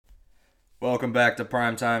Welcome back to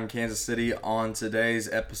Primetime Kansas City. On today's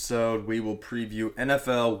episode, we will preview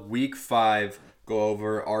NFL Week 5, go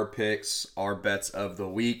over our picks, our bets of the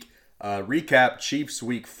week. Recap Chiefs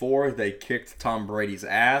Week 4. They kicked Tom Brady's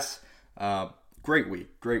ass. Great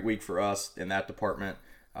week for us in that department.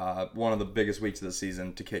 One of the biggest weeks of the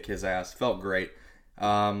season to kick his ass. Felt great.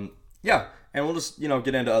 And we'll just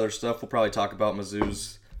get into other stuff. We'll probably talk about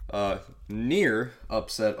Mizzou's near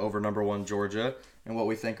upset over number 1 Georgia and what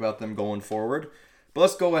we think about them going forward. But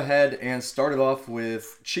let's go ahead and start it off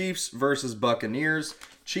with Chiefs versus Buccaneers.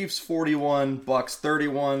 Chiefs 41, Bucs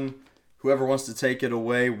 31. Whoever wants to take it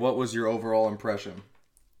away, what was your overall impression?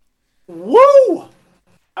 Woo!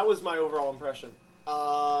 That was my overall impression.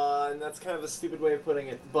 And that's kind of a stupid way of putting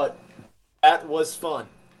it, but that was fun.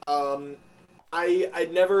 I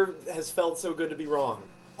never has felt so good to be wrong.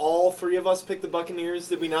 All three of us picked the Buccaneers,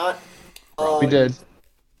 did we not? We did.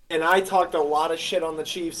 And I talked a lot of shit on the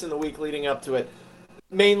Chiefs in the week leading up to it.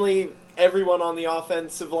 Mainly everyone on the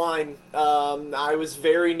offensive line. I was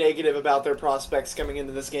very negative about their prospects coming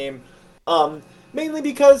into this game. Mainly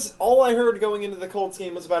because all I heard going into the Colts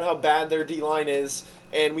game was about how bad their D-line is,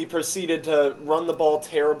 and we proceeded to run the ball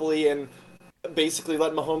terribly and basically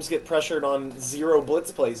let Mahomes get pressured on 0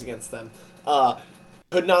 blitz plays against them.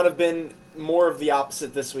 Could not have been more of the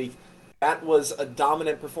opposite this week. That was a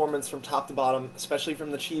dominant performance from top to bottom, especially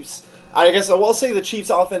from the Chiefs. I guess I will say the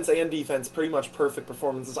Chiefs' offense and defense, pretty much perfect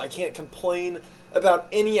performances. I can't complain about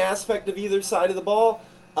any aspect of either side of the ball.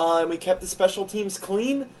 And we kept the special teams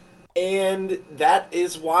clean, and that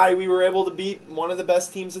is why we were able to beat one of the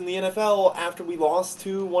best teams in the NFL after we lost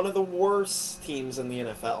to one of the worst teams in the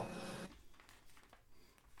NFL.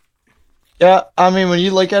 Yeah, I mean, when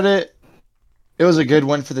you look at it, it was a good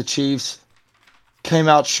win for the Chiefs. Came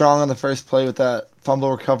out strong on the first play with that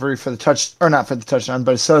fumble recovery for the not for the touchdown,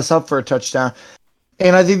 but it set us up for a touchdown.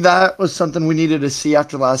 And I think that was something we needed to see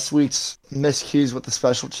after last week's miscues with the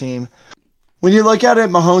special team. When you look at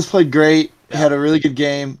it, Mahomes played great. He had a really good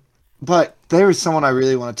game. But there is someone I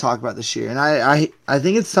really want to talk about this year, and I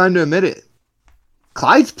think it's time to admit it.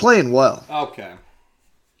 Clyde's playing well. Okay.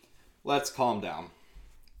 Let's calm down.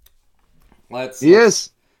 He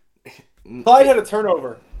is. Clyde had a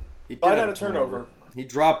turnover. Clyde had a turnover. He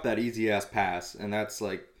dropped that easy-ass pass, and that's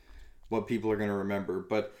like what people are going to remember.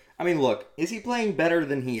 But, I mean, look, is he playing better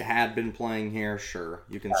than he had been playing here? Sure,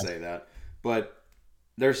 you can say that. But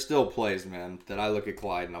there's still plays, man, that I look at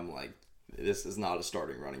Clyde and I'm like, this is not a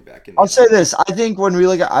starting running back. I'll say this. I think when we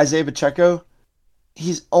look at Isaiah Pacheco,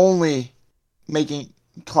 he's only making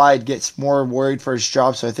Clyde gets more worried for his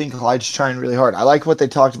job, so I think Clyde's trying really hard. I like what they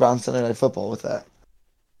talked about on Sunday Night Football with that.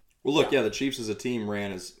 Well, look, the Chiefs as a team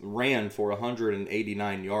ran for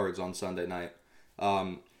 189 yards on Sunday night.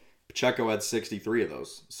 Pacheco had 63 of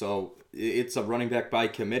those. So it's a running back by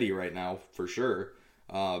committee right now, for sure.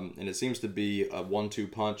 And it seems to be a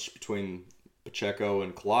 1-2 punch between Pacheco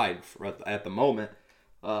and Clyde at the moment.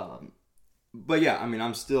 But yeah, I mean,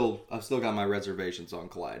 I've still got my reservations on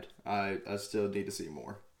Clyde. I still need to see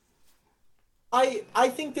more. I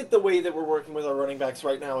think that the way that we're working with our running backs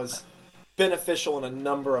right now is beneficial in a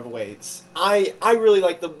number of ways. I really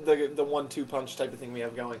like the 1-2 punch type of thing we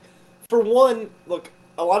have going. For one, look,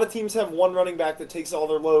 a lot of teams have one running back that takes all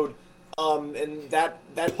their load, and that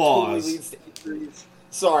totally leads to injuries.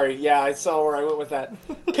 Sorry, yeah, I saw where I went with that.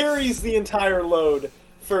 Carries the entire load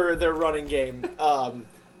for their running game. And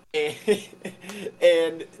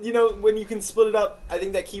when you can split it up, I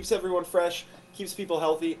think that keeps everyone fresh, keeps people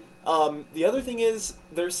healthy. The other thing is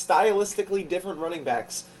they're stylistically different running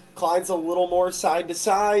backs. Clyde's a little more side to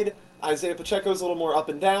side. Isaiah Pacheco's a little more up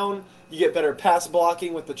and down. You get better pass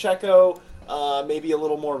blocking with Pacheco. Maybe a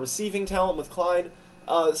little more receiving talent with Clyde.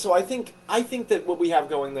 So I think that what we have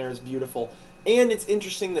going there is beautiful. And it's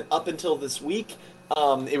interesting that up until this week,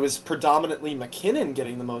 it was predominantly McKinnon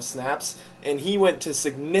getting the most snaps, and he went to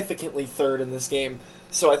significantly third in this game.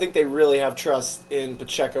 So I think they really have trust in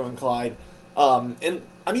Pacheco and Clyde. And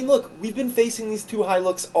I mean, look, we've been facing these two high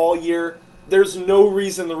looks all year. There's no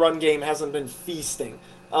reason the run game hasn't been feasting.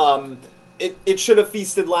 It should have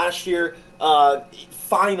feasted last year.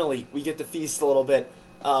 Finally, we get to feast a little bit.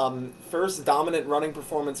 First dominant running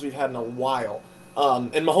performance we've had in a while.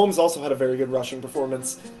 And Mahomes also had a very good rushing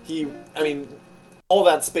performance. All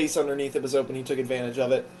that space underneath it was open. He took advantage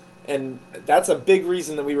of it. And that's a big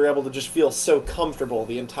reason that we were able to just feel so comfortable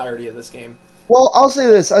the entirety of this game. Well, I'll say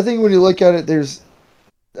this. I think when you look at it, there's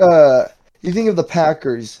you think of the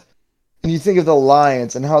Packers and you think of the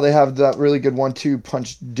Lions and how they have that really good 1-2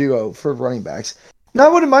 punch duo for running backs. Now, I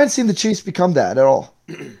wouldn't mind seeing the Chiefs become that at all.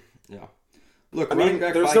 Yeah. Look,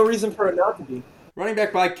 there's no reason for it not to be. running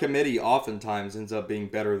back by committee oftentimes ends up being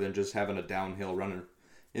better than just having a downhill runner.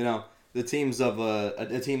 You know, the teams of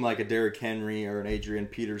a team like a Derrick Henry or an Adrian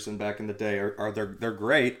Peterson back in the day they're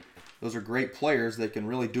great. Those are great players. They can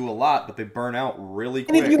really do a lot, but they burn out really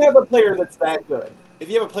quick. And if you have a player that's that good,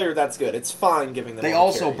 it's fine giving them. They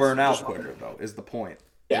also burn out quicker, though. Is the point?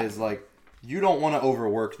 Yeah. Is like you don't want to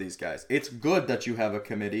overwork these guys. It's good that you have a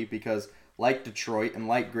committee because, like Detroit and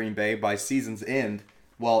like Green Bay, by season's end,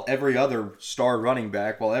 while every other starting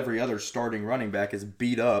running back is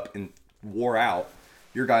beat up and wore out,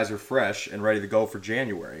 your guys are fresh and ready to go for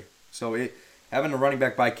January. So having a running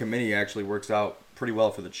back by committee actually works out pretty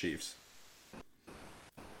well for the Chiefs.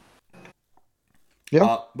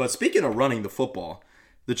 Yeah. But speaking of running the football,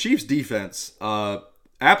 the Chiefs' defense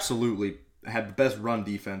absolutely had the best run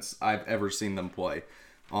defense I've ever seen them play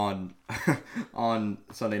on on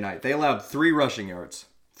Sunday night. They allowed 3 rushing yards.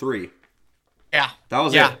 3. Yeah. That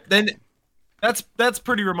was it. Then that's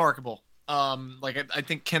pretty remarkable. I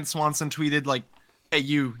think Ken Swanson tweeted like, "Hey,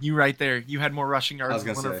 you right there. You had more rushing yards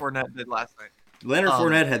than Leonard Fournette did last night." Leonard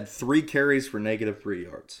Fournette had 3 carries for -3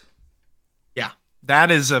 yards. Yeah, that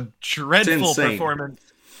is a dreadful performance.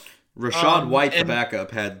 Rashad White, the backup,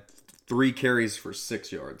 had 3 carries for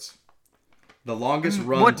 6 yards. The longest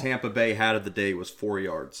run Tampa Bay had of the day was 4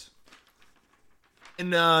 yards.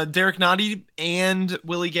 And Derek Nottie and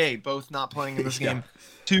Willie Gay both not playing in this game.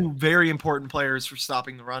 2 very important players for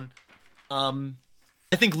stopping the run.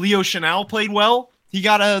 I think Leo Chenal played well. He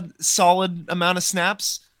got a solid amount of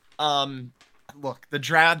snaps. Look,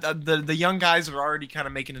 the young guys are already kind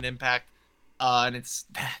of making an impact, and it's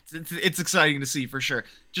exciting to see for sure.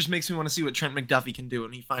 Just makes me want to see what Trent McDuffie can do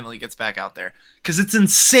when he finally gets back out there, because it's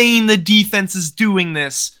insane the defense is doing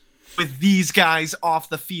this with these guys off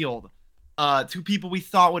the field. 2 people we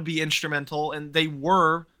thought would be instrumental, and they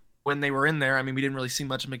were when they were in there. I mean, we didn't really see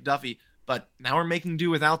much of McDuffie, but now we're making do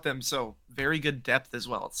without them. So very good depth as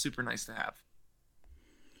well. It's super nice to have.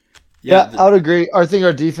 Yeah, I would agree. I think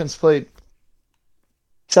our defense played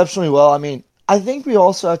exceptionally well. I mean, I think we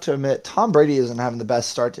also have to admit Tom Brady isn't having the best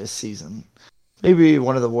start to his season. Maybe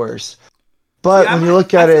one of the worst. But when you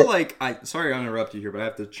look at it, sorry to interrupt you here, but I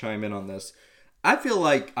have to chime in on this. I feel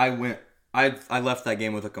like I left that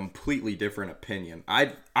game with a completely different opinion.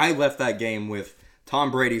 I left that game with Tom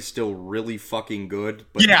Brady's still really fucking good,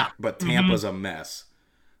 but Tampa's a mess.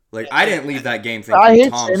 Like, I didn't leave that game thinking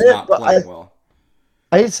Tom's not playing well.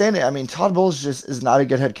 I hate saying it. I mean, Todd Bowles just is not a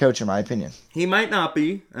good head coach, in my opinion. He might not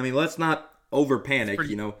be. I mean, let's not over panic.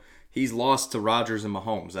 You know, he's lost to Rodgers and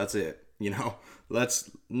Mahomes. That's it. You know,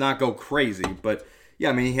 let's not go crazy. But yeah,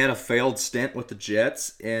 I mean, he had a failed stint with the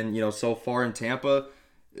Jets, and so far in Tampa,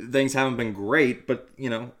 things haven't been great. But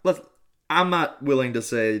I'm not willing to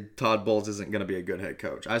say Todd Bowles isn't going to be a good head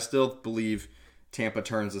coach. I still believe Tampa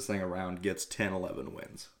turns this thing around, gets 10, 11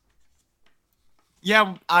 wins.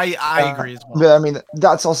 Yeah, I agree as well. But I mean,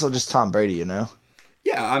 that's also just Tom Brady, Yeah,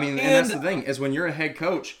 I mean, and that's the thing, is when you're a head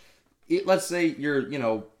coach, let's say you're,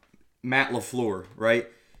 Matt LaFleur, right?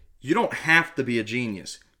 You don't have to be a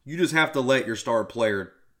genius. You just have to let your star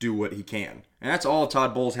player do what he can. And that's all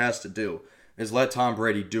Todd Bowles has to do, is let Tom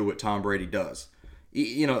Brady do what Tom Brady does.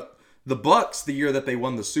 The Bucs, the year that they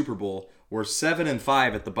won the Super Bowl, were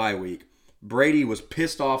 7-5 at the bye week. Brady was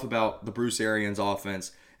pissed off about the Bruce Arians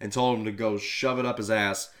offense and told him to go shove it up his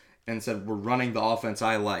ass and said, we're running the offense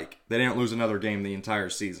I like. They didn't lose another game the entire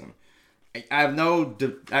season. I have no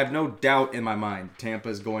doubt in my mind Tampa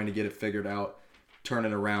is going to get it figured out, turn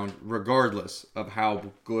it around, regardless of how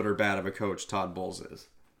good or bad of a coach Todd Bowles is.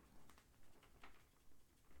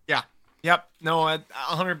 Yeah. Yep. No, I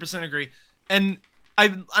 100% agree. And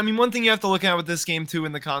I mean, one thing you have to look at with this game, too,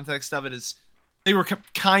 in the context of it, is they were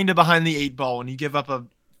kind of behind the 8 ball when you give up a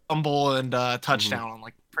fumble and a touchdown on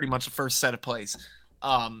pretty much the first set of plays.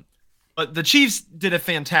 But the Chiefs did a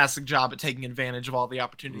fantastic job at taking advantage of all the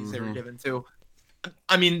opportunities they were given too.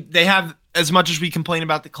 I mean, they have, as much as we complain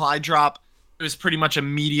about the Clyde drop, it was pretty much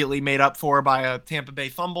immediately made up for by a Tampa Bay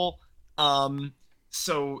fumble.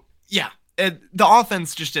 So yeah, the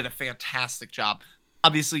offense just did a fantastic job.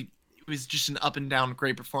 Obviously, it was just an up and down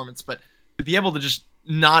great performance, but to be able to just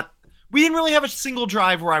we didn't really have a single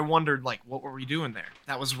drive where I wondered, what were we doing there?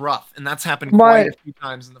 That was rough. And that's happened quite a few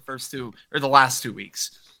times in the last 2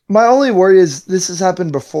 weeks. My only worry is this has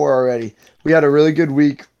happened before already. We had a really good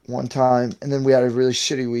week one time, and then we had a really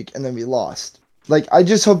shitty week, and then we lost. I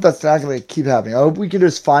just hope that's not going to keep happening. I hope we can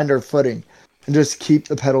just find our footing and just keep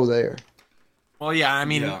the pedal there. Well, yeah, I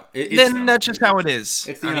mean, then that's just how it is.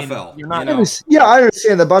 It's the NFL. You're not, Yeah, I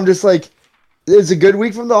understand that, but I'm just it's a good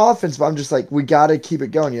week from the offense, but I'm just we got to keep it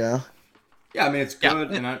going, Yeah, I mean it's Yeah.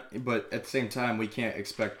 good, but at the same time we can't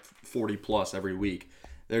expect 40 plus every week.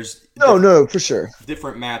 There's No, for sure.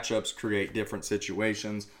 different matchups create different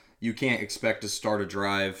situations. You can't expect to start a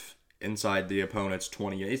drive inside the opponent's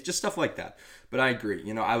 20. It's just stuff like that. But I agree.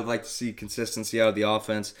 I would like to see consistency out of the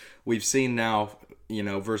offense. We've seen now,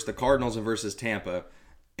 versus the Cardinals and versus Tampa,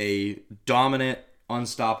 a dominant,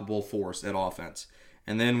 unstoppable force at offense.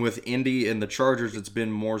 And then with Indy and the Chargers, it's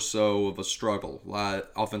been more so of a struggle.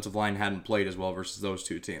 Offensive line hadn't played as well versus those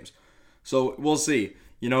two teams. So we'll see.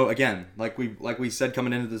 Again, like we said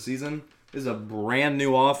coming into the season, this is a brand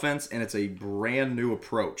new offense and it's a brand new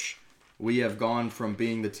approach. We have gone from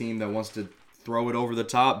being the team that wants to throw it over the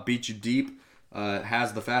top, beat you deep,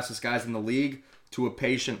 has the fastest guys in the league, to a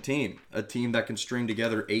patient team, a team that can string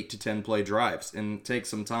together 8 to 10 play drives and take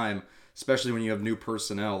some time, especially when you have new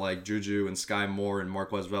personnel like Juju and Sky Moore and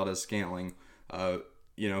Marquez Valdez-Scantling, who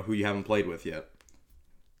you haven't played with yet.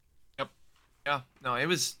 Yep. Yeah. No, it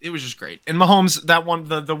was just great. And Mahomes, that one,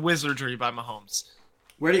 the wizardry by Mahomes.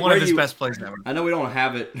 One of his best plays ever. I know we don't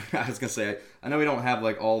have it. I was gonna say I know we don't have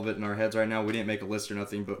like all of it in our heads right now. We didn't make a list or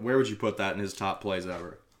nothing, but where would you put that in his top plays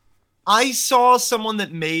ever? I saw someone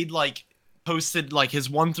that posted like his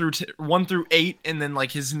 1 through 8 and then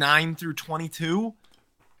like his 9 through 22,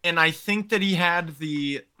 and I think that he had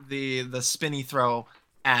the spinny throw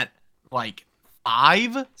at like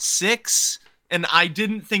 5, 6, and I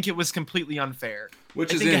didn't think it was completely unfair.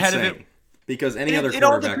 Which is insane because any other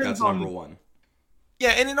quarterback that's number one.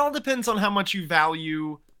 Yeah, and it all depends on how much you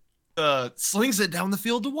value slings it down the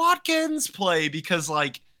field to Watkins play, because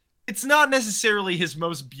like it's not necessarily his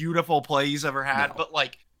most beautiful play he's ever had, but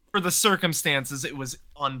like for the circumstances, it was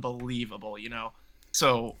unbelievable,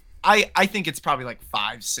 So I think it's probably like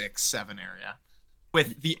 5, 6, 7 area,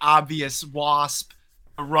 with the obvious wasp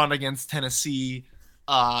run against Tennessee.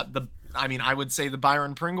 I would say the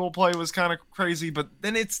Byron Pringle play was kind of crazy, but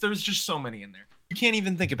then there's just so many in there. You can't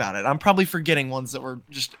even think about it. I'm probably forgetting ones that were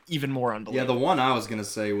just even more unbelievable. Yeah, the one I was gonna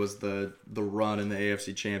say was the run in the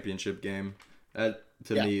AFC Championship game. That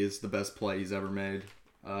to me is the best play he's ever made.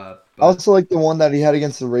 I also like the one that he had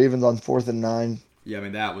against the Ravens on 4th and 9. Yeah, I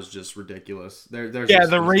mean that was just ridiculous.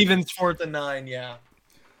 The Ravens 4th and 9. Yeah.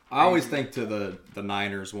 I always think to the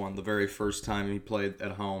Niners one, the very first time he played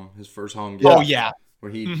at home, his first home game. Oh yeah.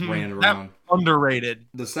 Where he ran around. Underrated.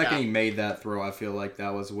 The second he made that throw, I feel like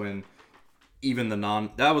that was when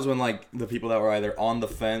that was when like the people that were either on the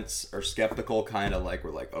fence or skeptical kind of like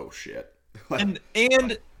were like, oh shit.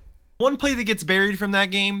 and one play that gets buried from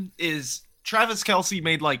that game is Travis Kelce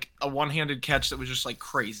made like a one-handed catch that was just like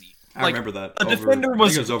crazy. I remember that. Defender I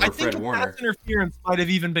think it was over Fred Warner. Pass interference might have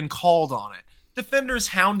even been called on it. Defender's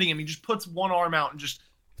hounding him. He just puts one arm out and just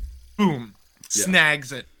boom,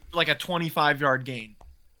 snags it like a 25-yard gain.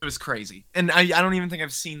 It was crazy. And I don't even think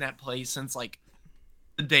I've seen that play since like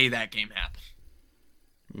the day that game happened.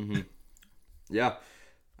 Mm-hmm. Yeah.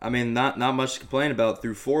 I mean, not much to complain about.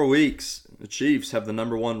 Through 4 weeks, the Chiefs have the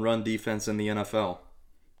number 1 run defense in the NFL.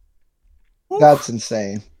 That's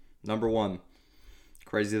insane. Number 1.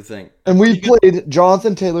 Crazy to think. And we played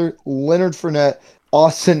Jonathan Taylor, Leonard Fournette,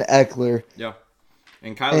 Austin Eckler. Yeah.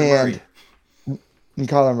 And Kyler Murray. And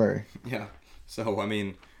Kyler Murray. Yeah. So, I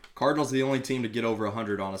mean, Cardinals are the only team to get over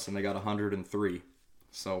 100 on us, and they got 103.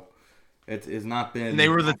 So, it has not been... And they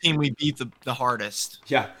were the team we beat the hardest.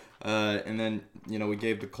 Yeah. And then, we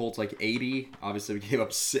gave the Colts like 80. Obviously, we gave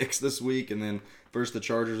up 6 this week. And then versus the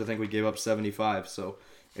Chargers, I think we gave up 75. So,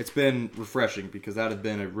 it's been refreshing because that had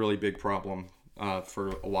been a really big problem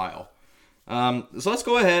for a while. So, let's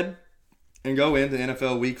go ahead and go into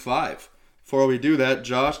NFL Week 5. Before we do that,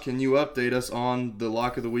 Josh, can you update us on the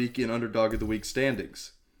Lock of the Week and Underdog of the Week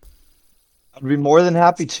standings? I'd be more than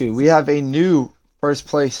happy to. We have a new first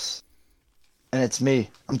place, and it's me.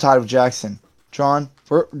 I'm tied with Jackson. Jackson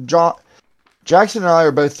and I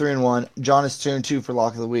are both 3-1. John is 2-2 for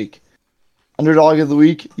Lock of the Week. Underdog of the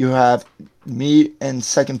Week, you have me in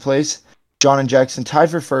second place. John and Jackson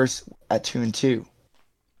tied for first at 2-2.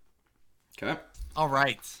 Okay. All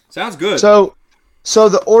right. Sounds good. So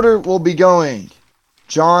the order will be going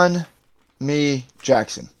John, me,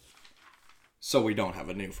 Jackson. So we don't have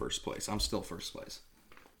a new first place. I'm still first place.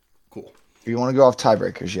 Cool. If you want to go off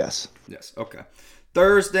tiebreakers, yes. Yes, okay.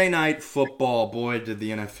 Thursday night football. Boy, did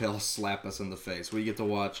the NFL slap us in the face. We get to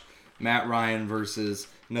watch Matt Ryan versus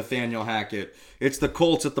Nathaniel Hackett. It's the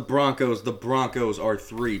Colts at the Broncos. The Broncos are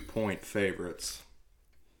 3-point favorites.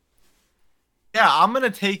 Yeah, I'm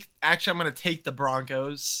gonna take the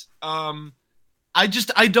Broncos.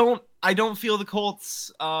 I don't feel the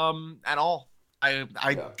Colts at all.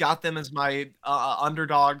 I got them as my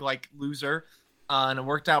underdog like loser, and it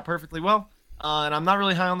worked out perfectly well. And I'm not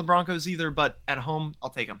really high on the Broncos either, but at home, I'll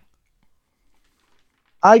take them.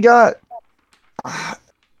 I got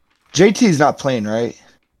JT's not playing, right?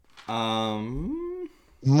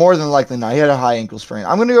 More than likely not. He had a high ankle sprain.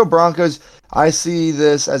 I'm gonna go Broncos. I see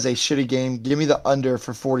this as a shitty game. Give me the under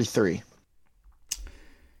for 43.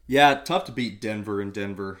 Yeah, tough to beat Denver in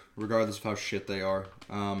Denver, regardless of how shit they are.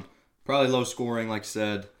 Probably low scoring, like I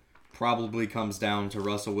said. Probably comes down to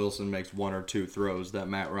Russell Wilson makes one or two throws that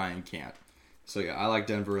Matt Ryan can't. So yeah, I like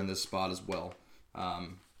Denver in this spot as well.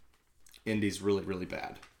 Indy's really, really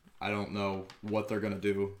bad. I don't know what they're going to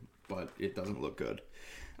do, but it doesn't look good.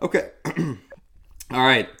 Okay. All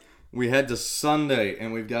right. We head to Sunday,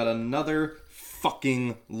 and we've got another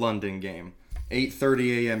fucking London game.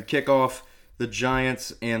 8:30 a.m. kickoff. The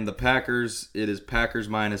Giants and the Packers. It is Packers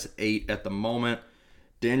 -8 at the moment.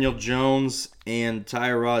 Daniel Jones and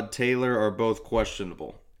Tyrod Taylor are both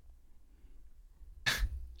questionable.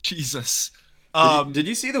 Jesus. Did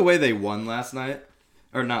you see the way they won last night?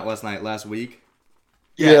 Or not last night, last week?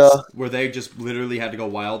 Yes. Yeah. Where they just literally had to go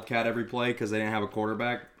wildcat every play because they didn't have a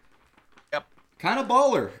quarterback? Yep. Kind of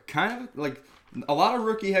baller. Kind of like a lot of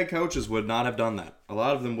rookie head coaches would not have done that. A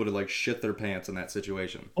lot of them would have like shit their pants in that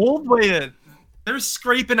situation. Old way they're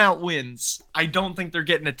scraping out wins. I don't think they're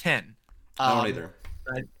getting a 10. I don't either.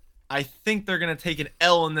 I think they're going to take an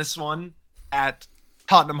L in this one at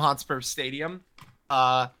Tottenham Hotspur Stadium.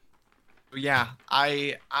 Yeah,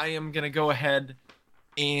 I am going to go ahead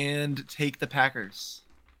and take the Packers.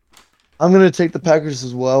 I'm going to take the Packers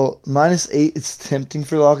as well. -8, it's tempting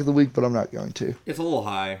for lock of the week, but I'm not going to. It's a little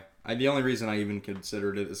high. The only reason I even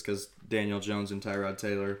considered it is because Daniel Jones and Tyrod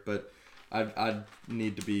Taylor, but I'd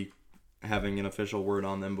need to be having an official word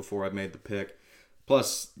on them before I made the pick.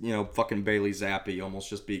 Plus, fucking Bailey Zappi almost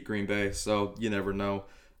just beat Green Bay, so you never know.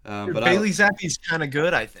 But Bailey Zappi's kind of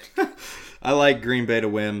good, I think. I like Green Bay to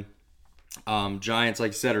win. Giants,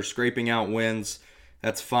 like you said, are scraping out wins.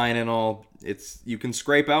 That's fine and all. You can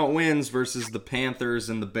scrape out wins versus the Panthers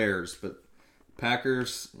and the Bears, but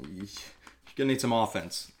Packers, you're gonna need some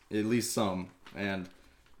offense, at least some. And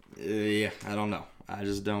yeah, I don't know. I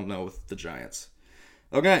just don't know with the Giants.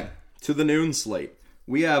 Okay, to the noon slate.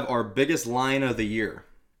 We have our biggest line of the year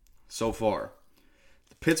so far.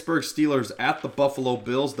 The Pittsburgh Steelers at the Buffalo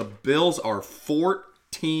Bills. The Bills are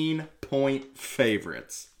 14-point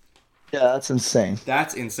favorites. Yeah, that's insane.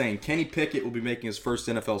 That's insane. Kenny Pickett will be making his first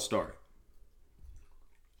NFL start.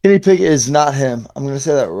 Kenny Pickett is not him. I'm going to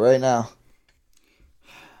say that right now.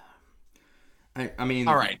 I mean,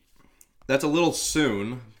 all right. That's a little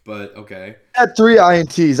soon, but okay. At 3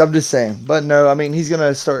 INTs, I'm just saying. But no, I mean, he's going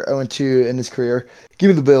to start 0-2 in his career. Give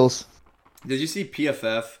me the Bills. Did you see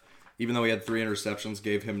PFF, even though he had 3 interceptions,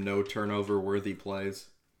 gave him no turnover-worthy plays?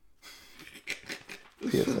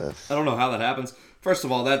 PFF. I don't know how that happens. First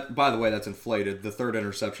of all, by the way, that's inflated. The 3rd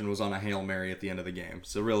interception was on a Hail Mary at the end of the game.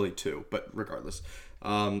 So really 2, but regardless.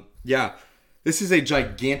 Yeah, this is a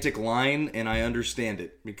gigantic line, and I understand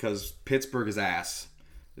it because Pittsburgh is ass.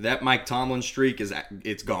 That Mike Tomlin streak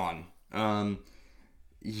it's gone.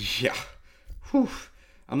 Yeah. Whew.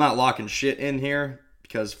 I'm not locking shit in here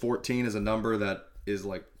because 14 is a number that is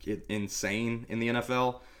like insane in the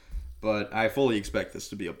NFL. But I fully expect this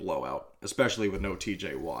to be a blowout, especially with no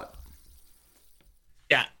TJ Watt.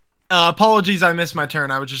 Yeah. Apologies, I missed my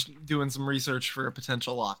turn. I was just doing some research for a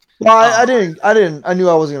potential lock. Well, I didn't. I knew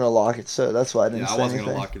I wasn't going to lock it, so that's why I didn't say anything. I wasn't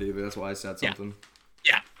going to lock it either. That's why I said something.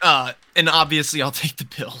 Yeah. And obviously I'll take the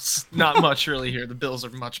Bills. Not much really here. The Bills are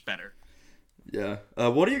much better. Yeah.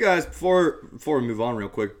 What do you guys, before we move on real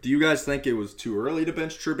quick, do you guys think it was too early to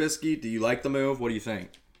bench Trubisky? Do you like the move? What do you think?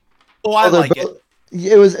 Oh, I like it.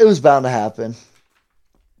 It was bound to happen.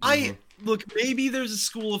 Look, maybe there's a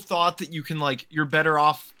school of thought that you can you're better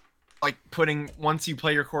off once you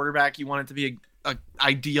play your quarterback, you want it to be a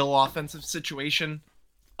ideal offensive situation.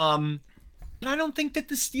 And I don't think that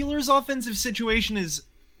the Steelers' offensive situation is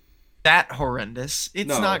that horrendous. It's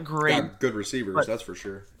not great. Got good receivers, that's for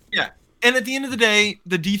sure. Yeah. And at the end of the day,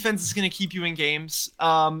 the defense is going to keep you in games.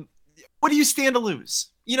 What do you stand to lose?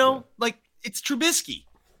 It's Trubisky.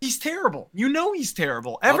 He's terrible. You know he's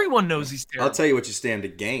terrible. Everyone knows he's terrible. I'll tell you what you stand to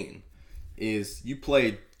gain is you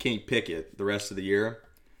played Kenny Pickett the rest of the year,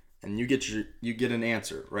 and you get an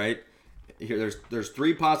answer, right? Here, there's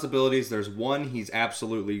 3 possibilities. There's one, he's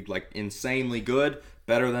absolutely insanely good,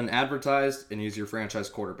 better than advertised, and he's your franchise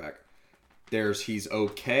quarterback. There's he's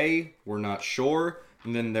okay, we're not sure,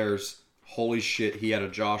 and then there's holy shit, he had a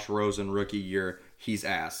Josh Rosen rookie year, he's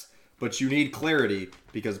ass. But you need clarity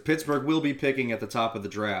because Pittsburgh will be picking at the top of the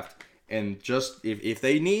draft, and just if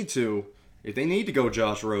they need to go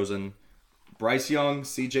Josh Rosen, Bryce Young,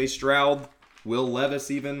 C.J. Stroud, Will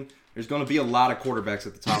Levis even, There's going to be a lot of quarterbacks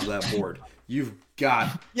at the top of that board. You've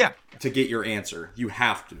got to get your answer. You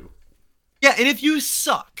have to. Yeah, and if you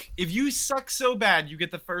suck so bad, you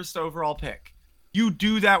get the first overall pick. You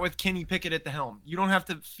do that with Kenny Pickett at the helm. You don't have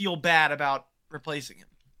to feel bad about replacing him.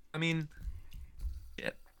 I mean,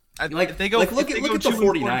 if they go, look at the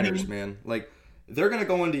 49ers, man. Like, they're going to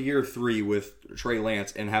go into year 3 with Trey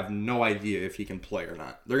Lance and have no idea if he can play or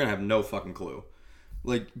not. They're going to have no fucking clue.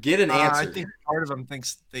 Like, get an answer. I think part of them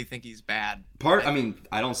they think he's bad. I mean,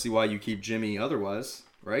 I don't see why you keep Jimmy otherwise,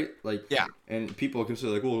 right? Like, yeah. And people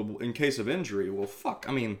consider, like, well, in case of injury, well, fuck.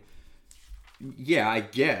 I mean, yeah, I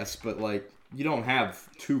guess, but, like, you don't have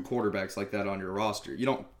 2 quarterbacks like that on your roster. You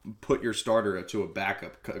don't put your starter to a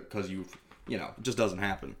backup because it just doesn't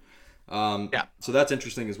happen. So that's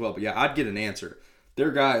interesting as well. But yeah, I'd get an answer.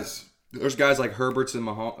 There's guys like Herbert,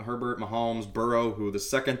 Mahomes, Burrow, who the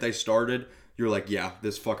second they started, you're like, yeah,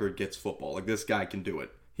 this fucker gets football. Like, this guy can do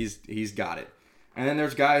it. He's got it. And then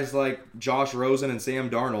there's guys like Josh Rosen and Sam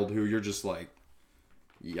Darnold, who you're just like,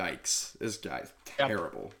 yikes, this guy's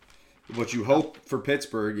terrible. What you hope for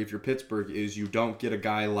Pittsburgh, if you're Pittsburgh, is you don't get a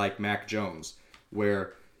guy like Mac Jones,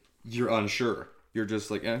 where you're unsure. You're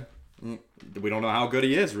just like, we don't know how good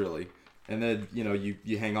he is, really. And then,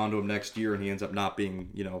 you hang on to him next year, and he ends up not being,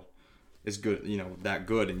 as good, that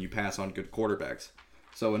good, and you pass on good quarterbacks.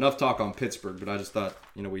 So enough talk on Pittsburgh, but I just thought,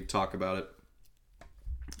 we'd talk about it.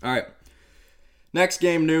 All right. Next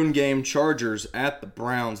game, noon game, Chargers at the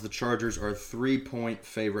Browns. The Chargers are 3-point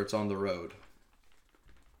favorites on the road.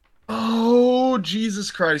 Oh,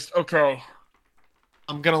 Jesus Christ. Okay.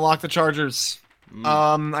 I'm going to lock the Chargers.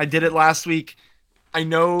 I did it last week. I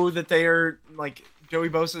know that they are, like, Joey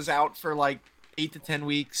Bosa's out for, like, 8 to 10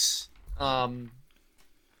 weeks. I'm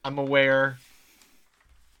aware.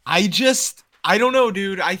 I don't know,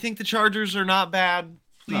 dude. I think the Chargers are not bad.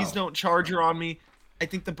 Please don't Charger on me. I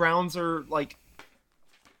think the Browns are, like,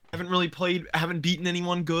 haven't beaten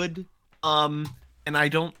anyone good. And I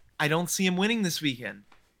don't see him winning this weekend.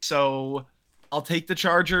 So I'll take the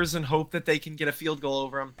Chargers and hope that they can get a field goal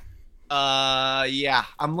over them. Yeah,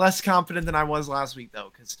 I'm less confident than I was last week, though,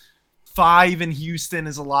 because 5 in Houston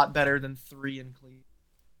is a lot better than 3 in Cleveland.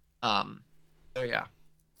 So yeah.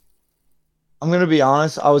 I'm going to be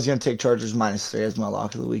honest. I was going to take Chargers -3 as my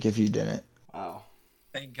lock of the week if you didn't. Wow.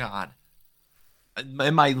 Thank God.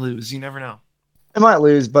 It might lose. You never know. It might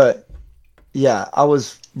lose, but yeah, it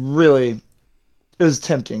was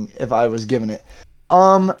tempting if I was given it.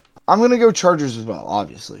 I'm going to go Chargers as well,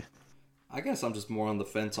 obviously. I guess I'm just more on the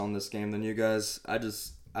fence on this game than you guys.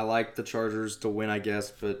 I like the Chargers to win, I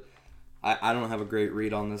guess, but I don't have a great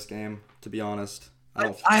read on this game, to be honest.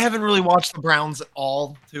 I haven't really watched the Browns at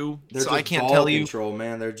all, too, so I can't tell you. Control,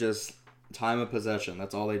 man. They're just time of possession.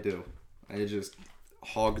 That's all they do. They just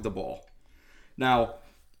hog the ball. Now,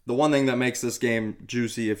 the one thing that makes this game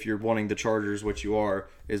juicy, if you're wanting the Chargers, which you are,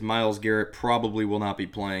 is Myles Garrett probably will not be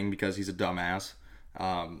playing because he's a dumbass.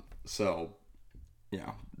 So,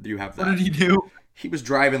 you have that. What did he do? He was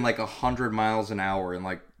driving like 100 miles an hour and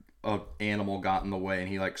like an animal got in the way and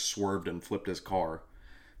he like swerved and flipped his car.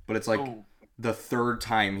 But it's like the 3rd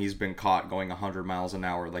time he's been caught going 100 miles an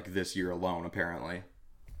hour like this year alone, apparently.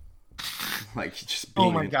 Like, just being...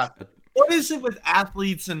 Oh my God. What is it with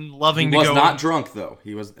athletes and loving to go... He was not drunk, though.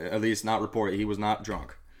 He was, at least not reported, he was not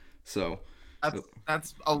drunk. So...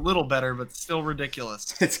 That's a little better, but still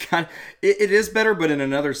ridiculous. It's kind of... It is better, but in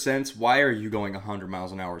another sense, why are you going 100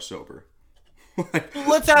 miles an hour sober?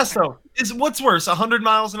 Let's ask, though. What's worse, 100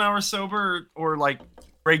 miles an hour sober or, like,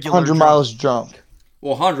 regular 100 miles drunk.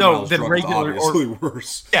 Well, 100 miles drunk is obviously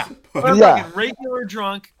worse. Yeah. But like regular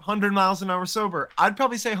drunk, 100 miles an hour sober. I'd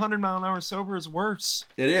probably say 100 mile an hour sober is worse.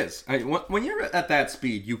 It is. I mean, when you're at that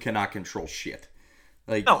speed, you cannot control shit.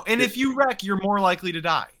 Like, no, and if you wreck, you're more likely to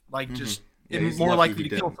die. Like, just more likely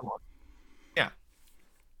to kill someone. Yeah.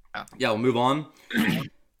 Yeah, we'll move on.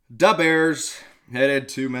 The Bears headed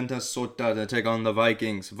to Minnesota to take on the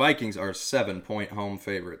Vikings. Vikings are 7-point home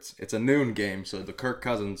favorites. It's a noon game, so the Kirk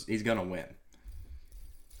Cousins, he's going to win.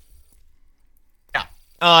 Yeah.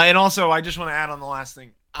 And also, I just want to add on the last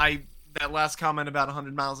thing. That last comment about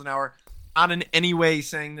 100 miles an hour, not in any way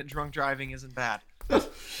saying that drunk driving isn't bad.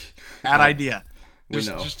 Bad idea.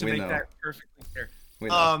 Just to make that perfectly clear.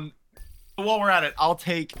 But while we're at it, I'll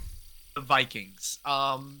take the Vikings.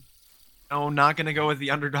 No, not going to go with the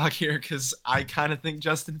underdog here because I kind of think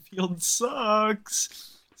Justin Fields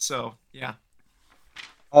sucks. So, yeah.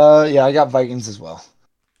 Yeah, I got Vikings as well.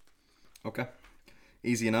 Okay.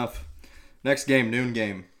 Easy enough. Next game, noon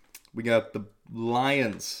game. We got the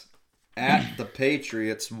Lions at the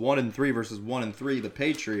Patriots. 1-3 versus 1-3. The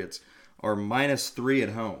Patriots are -3 at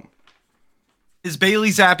home. Is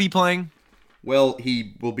Bailey Zappi playing? Well,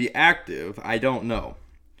 he will be active. I don't know.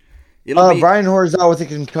 It'll be. Brian Hoyer's out with a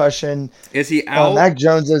concussion. Is he out? Mac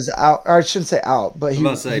Jones is out. Or I shouldn't say out, but I'm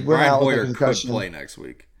about to say he went Brian out with a Hoyer could concussion. play next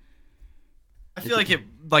week. I feel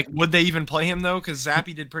like would they even play him though? Because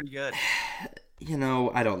Zappi did pretty good. You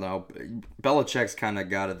know, I don't know. Belichick's kind of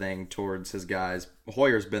got a thing towards his guys.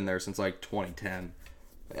 Hoyer's been there since like 2010.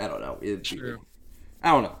 I don't know. True. I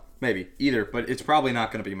don't know. Maybe either, but it's probably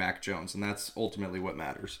not going to be Mac Jones, and that's ultimately what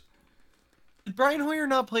matters. Did Brian Hoyer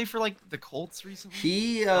not play for like the Colts recently?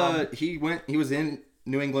 He was in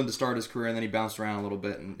New England to start his career, and then he bounced around a little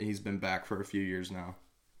bit, and he's been back for a few years now.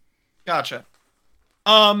 Gotcha.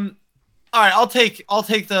 All right, I'll take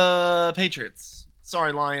the Patriots.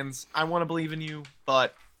 Sorry, Lions. I want to believe in you,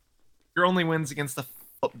 but your only wins against the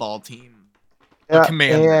football team. Yeah,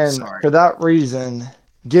 Commanders, and sorry. for that reason,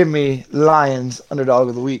 give me Lions underdog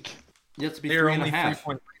of the week. You have to be They're 3.5. only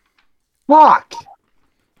 3-point. Fuck!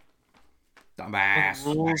 Dumbass.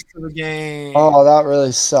 Rules to the game. Oh, that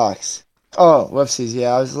really sucks. Oh, whoopsies. Yeah,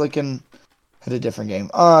 I was looking at a different game.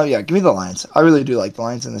 Yeah, give me the Lions. I really do like the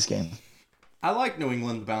Lions in this game. I like New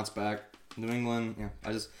England to bounce back. New England,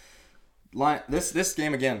 yeah. This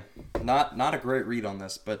game again, not a great read on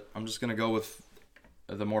this, but I'm just gonna go with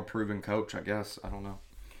the more proven coach, I guess. I don't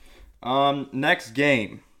know. Next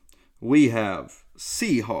game, we have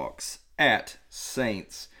Seahawks at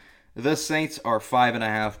Saints. The Saints are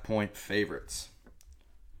 5.5-point favorites.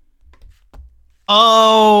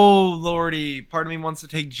 Oh, Lordy. Part of me wants to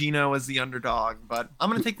take Geno as the underdog, but I'm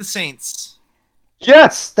going to take the Saints.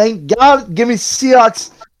 Yes, thank God. Give me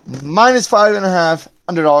Seahawks minus 5.5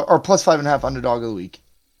 underdog or plus 5.5 underdog of the week.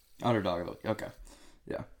 Underdog of the week. Okay.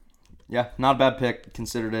 Yeah, not a bad pick.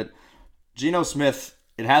 Considered it. Geno Smith,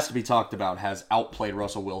 it has to be talked about, has outplayed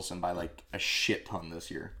Russell Wilson by like a shit ton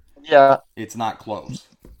this year. Yeah, It's not close.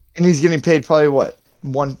 and he's getting paid probably what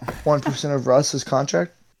 1% of Russ's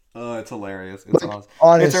contract. It's hilarious. It's awesome.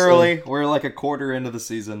 Honestly, It's early. We're like a quarter into the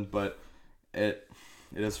season, but it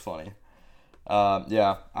is funny.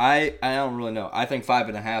 Yeah, I don't really know. I think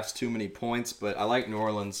 5.5 is too many points, but I like New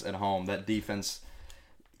Orleans at home. That defense,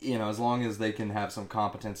 as long as they can have some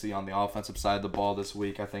competency on the offensive side of the ball this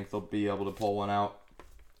week, I think they'll be able to pull one out.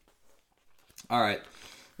 All right,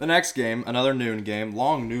 the next game, another noon game,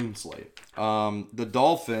 long noon slate. The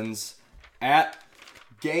Dolphins at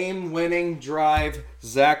game-winning drive,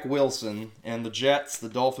 Zach Wilson, and the Jets. The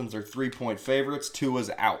Dolphins are 3-point favorites.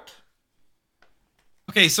 Tua's out.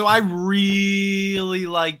 Okay, so I really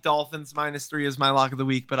like Dolphins -3 as my lock of the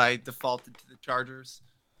week, but I defaulted to the Chargers.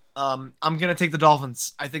 I'm going to take the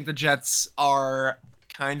Dolphins. I think the Jets are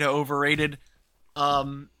kind of overrated.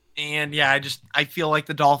 And yeah, I feel like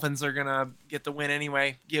the Dolphins are going to get the win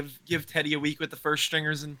anyway. Give Teddy a week with the first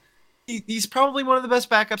stringers, and he's probably one of the best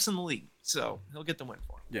backups in the league. So he'll get the win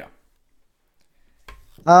for him. Yeah.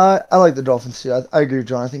 I like the Dolphins too. I agree with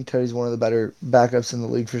John. I think Teddy's one of the better backups in the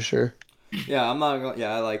league for sure. Yeah, I'm not gonna.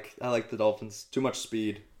 Yeah, I like the Dolphins. Too much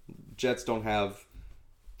speed. Jets don't have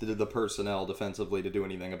the personnel defensively to do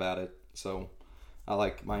anything about it. So I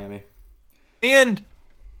like Miami. And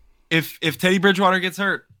if Teddy Bridgewater gets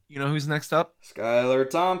hurt, you know who's next up? Skylar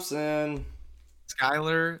Thompson.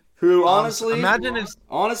 Skylar. Who honestly,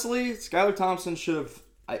 Skylar Thompson should have.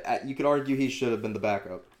 You could argue he should have been the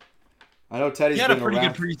backup. I know Teddy's had a been pretty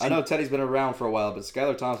around. good preseason. I know Teddy's been around for a while, but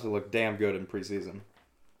Skylar Thompson looked damn good in preseason.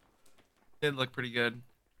 Did look pretty good.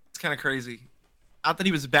 It's kind of crazy. Not that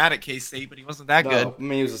he was bad at K-State, but he wasn't that good. I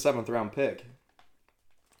mean, he was a 7th round pick.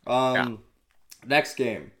 Next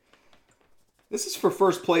game. This is for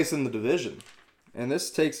first place in the division. And this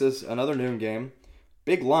takes us another noon game.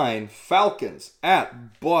 Big line. Falcons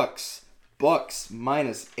at Bucks. Bucks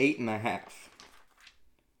 -8.5.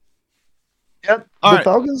 Yep. All the right.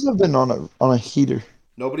 Falcons have been on a heater.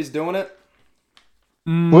 Nobody's doing it.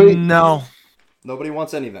 Wait. No. Nobody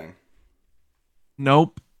wants anything.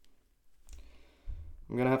 Nope.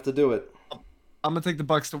 I'm going to have to do it. I'm gonna take the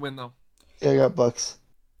Bucks to win though. Yeah, I got Bucks.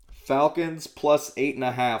 Falcons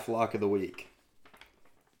 +8.5 lock of the week.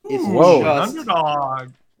 It's Whoa. just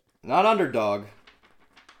Underdog. not underdog.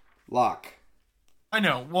 Lock. I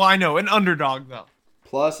know. Well, I know. An underdog though.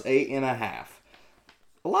 +8.5.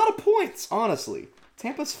 A lot of points, honestly.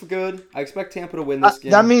 Tampa's good. I expect Tampa to win this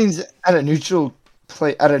game. That means at a neutral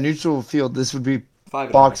field, this would be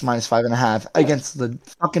 5.5. Bucks minus 5.5 against the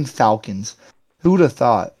fucking Falcons. Who would have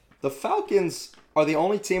thought? The Falcons are the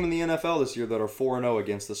only team in the NFL this year that are 4-0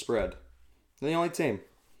 against the spread. They're the only team.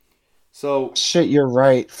 So Shit, you're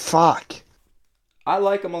right. Fuck. I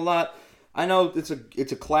like them a lot. I know it's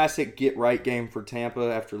a classic get right game for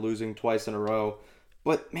Tampa after losing twice in a row.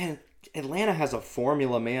 But man, Atlanta has a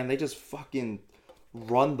formula, man. They just fucking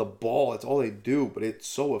run the ball. It's all they do, but it's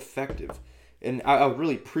so effective. And I would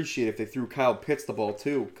really appreciate if they threw Kyle Pitts the ball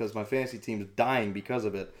too, because my fantasy team is dying because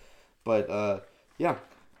of it. But yeah,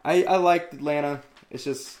 I liked Atlanta. It's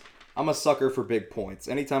just I'm a sucker for big points.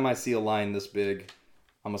 Anytime I see a line this big,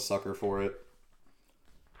 I'm a sucker for it.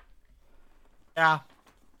 Yeah,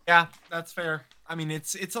 that's fair. I mean,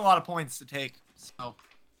 it's a lot of points to take, so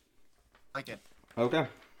I like it. Okay.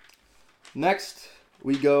 Next,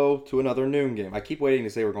 we go to another noon game. I keep waiting to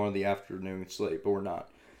say we're going to the afternoon slate, but we're not.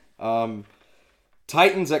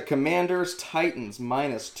 Titans at Commanders. Titans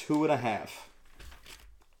minus 2.5. Yeah,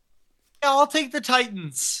 I'll take the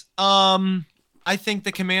Titans. I think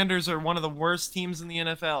the Commanders are one of the worst teams in the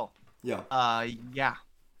NFL. Yeah. Yeah.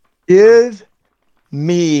 Give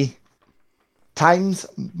me Titans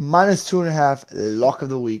minus 2.5, lock of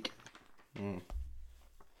the week.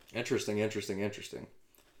 Interesting.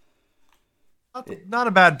 Not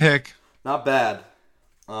a bad pick. Not bad.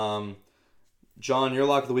 John, your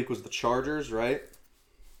lock of the week was the Chargers, right?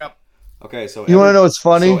 Yep. Okay, so You want to know what's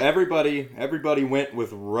funny? So everybody went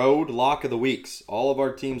with road lock of the weeks. All of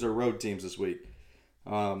our teams are road teams this week.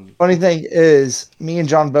 Funny thing is, me and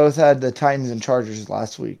John both had the Titans and Chargers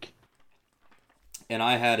last week. And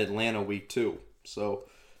I had Atlanta week 2. So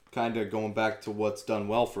kind of going back to what's done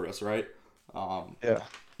well for us, right?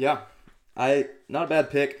 Yeah. Not a bad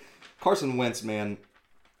pick. Carson Wentz, man.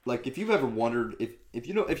 Like, if you've ever wondered if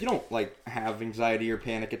you don't like have anxiety or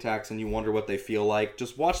panic attacks and you wonder what they feel like,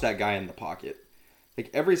 just watch that guy in the pocket. Like,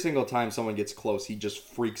 every single time someone gets close, he just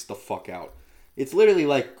freaks the fuck out. It's literally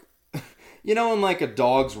like, you know, when like a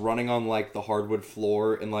dog's running on like the hardwood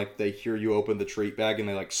floor and like they hear you open the treat bag and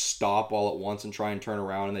they like stop all at once and try and turn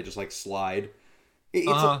around and they just like slide.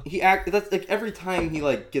 That's like every time he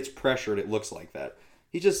like gets pressured, it looks like that.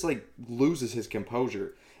 He just like loses his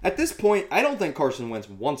composure. At this point, I don't think Carson Wentz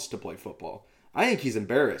wants to play football. I think he's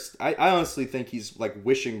embarrassed. I honestly think he's like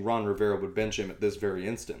wishing Ron Rivera would bench him at this very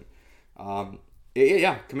instant.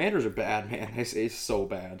 Yeah, Commanders are bad, man. It's so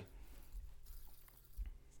bad.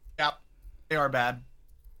 Yep, they are bad.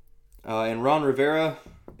 And Ron Rivera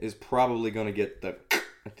is probably going to get the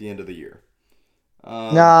at the end of the year.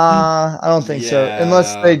 Nah, I don't think so.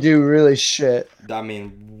 Unless they do really shit. I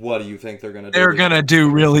mean, what do you think they're going to do? They're going to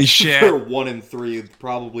do really shit. They're 1-3,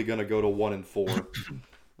 probably going to go to 1-4.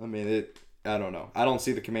 I mean, I don't know. I don't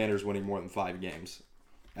see the Commanders winning more than 5 games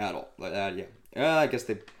at all. Yeah. I guess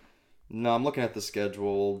they. No, I'm looking at the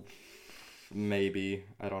schedule. Maybe.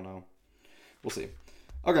 I don't know. We'll see.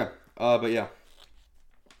 Okay. But yeah.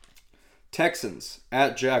 Texans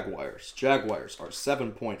at Jaguars. Jaguars are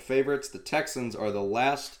 7-point favorites. The Texans are the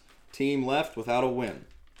last team left without a win.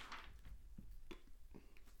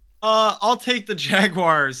 I'll take the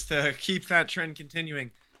Jaguars to keep that trend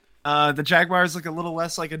continuing. The Jaguars look a little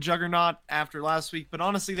less like a juggernaut after last week, but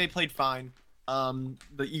honestly, they played fine.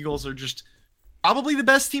 The Eagles are just probably the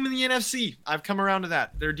best team in the NFC. I've come around to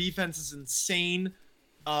that. Their defense is insane.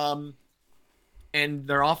 And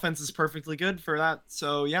their offense is perfectly good for that.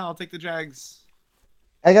 So, yeah, I'll take the Jags.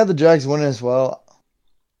 I got the Jags winning as well.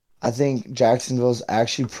 I think Jacksonville's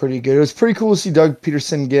actually pretty good. It was pretty cool to see Doug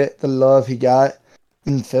Peterson get the love he got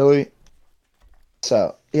in Philly.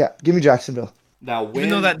 So, yeah, give me Jacksonville. Now, even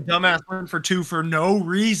though that dumbass went for 2 for no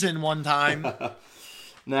reason one time.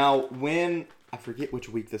 Now, I forget which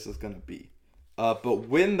week this is going to be. But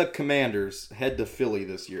when the Commanders head to Philly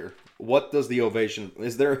this year, what does the ovation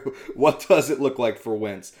what does it look like for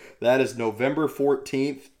Wentz? That is November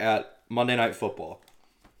 14th at Monday Night Football.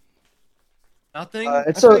 Nothing.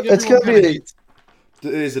 It's going to be.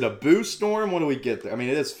 Is it a boo storm? When do we get there? I mean,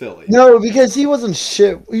 it is Philly. No, because he wasn't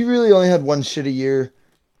shit. He really only had one shit a year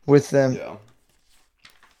with them. Yeah.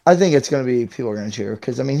 I think it's going to be people are going to cheer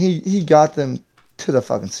because I mean he got them to the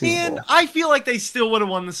fucking Super Bowl. And I feel like they still would have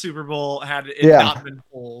won the Super Bowl had it not been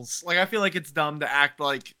Foles. Like I feel like it's dumb to act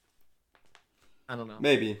like I don't know.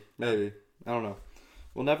 Maybe. I don't know.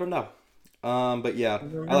 We'll never know. But yeah,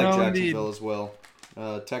 I like Jacksonville as well.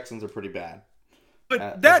 Texans are pretty bad.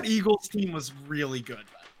 But that Eagles team was really good.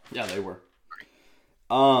 Yeah, they were.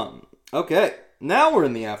 Okay. Now we're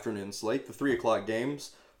in the afternoon slate, the 3 o'clock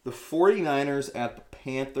games. The 49ers at the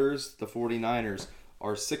Panthers. The 49ers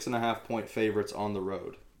are 6.5-point favorites on the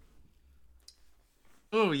road.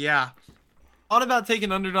 Oh, yeah. Thought about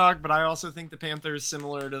taking underdog, but I also think the Panthers,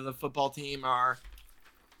 similar to the football team, are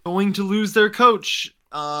going to lose their coach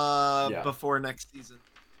before next season.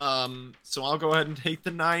 So I'll go ahead and take the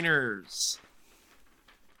Niners.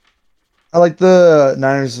 I like the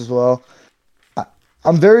Niners as well.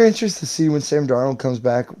 I'm very interested to see when Sam Darnold comes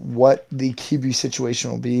back what the QB situation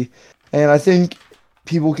will be. And I think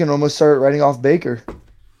people can almost start writing off Baker.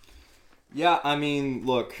 Yeah, I mean,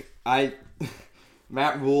 look,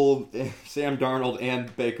 Matt Rule, Sam Darnold,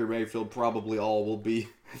 and Baker Mayfield probably all will be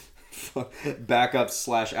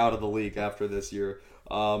backups / out of the league after this year.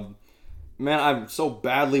 Man, I so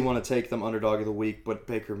badly want to take them underdog of the week, but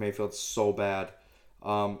Baker Mayfield's so bad.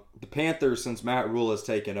 The Panthers, since Matt Rule has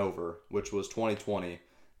taken over, which was 2020,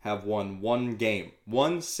 have won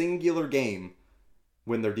one singular game,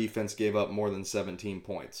 when their defense gave up more than 17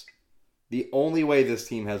 points. The only way this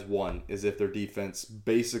team has won is if their defense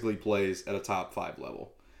basically plays at a top 5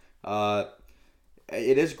 level.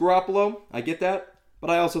 It is Garoppolo, I get that, but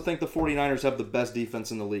I also think the 49ers have the best defense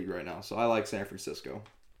in the league right now, so I like San Francisco.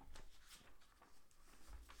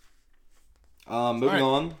 Moving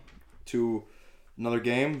on to another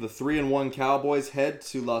game. The 3-1 Cowboys head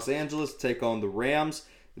to Los Angeles to take on the Rams.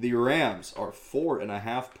 The Rams are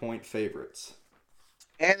 4.5-point favorites.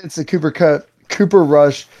 And it's the Cooper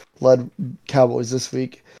Rush led Cowboys this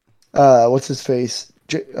week. What's his face?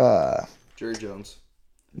 Jerry Jones.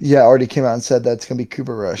 Yeah, already came out and said that's going to be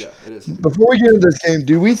Cooper Rush. Yeah, it is. Before we get into this game,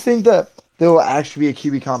 do we think that there will actually be a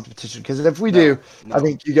QB competition? Because if we do, No. I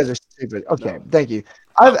think you guys are stupid. Okay, No. thank you.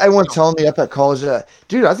 Everyone's telling me up at college that,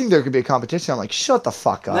 dude, I think there could be a competition. I'm like, shut the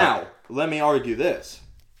fuck up. Now, let me argue this.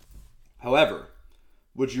 However,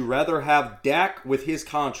 would you rather have Dak with his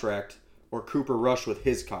contract or Cooper Rush with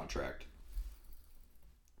his contract?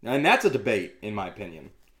 And that's a debate, in my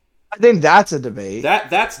opinion. I think that's a debate.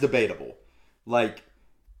 That's debatable. Like,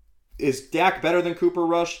 is Dak better than Cooper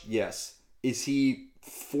Rush? Yes. Is he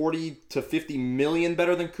 40 to 50 million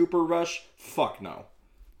better than Cooper Rush? Fuck no.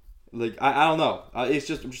 Like, I don't know. I'm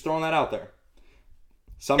just throwing that out there.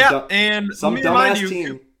 Some dumbass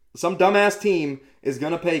team is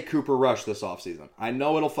gonna pay Cooper Rush this offseason. I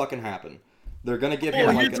know it'll fucking happen. They're gonna give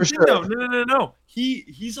him like here's the thing, though. No.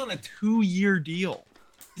 He's on a 2-year deal.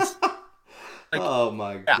 Oh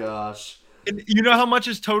my gosh. And you know how much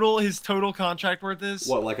his total contract worth is?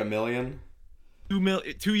 What, like $1 million? 2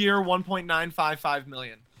 year, 1.955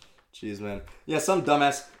 million. Jeez, man. Yeah, some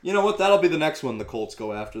dumbass. You know what? That'll be the next one the Colts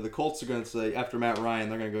go after. The Colts are gonna say after Matt Ryan,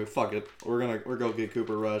 they're gonna go fuck it. We're gonna get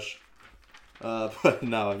Cooper Rush. But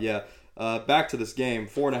no, yeah. Back to this game.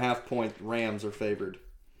 4.5-point Rams are favored.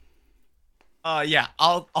 Yeah,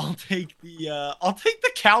 I'll take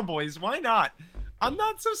the Cowboys. Why not? I'm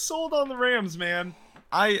not so sold on the Rams, man.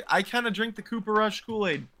 I kind of drink the Cooper Rush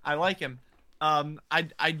Kool-Aid. I like him.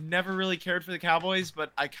 I never really cared for the Cowboys,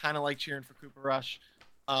 but I kind of like cheering for Cooper Rush.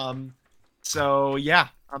 So yeah,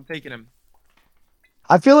 I'm taking him.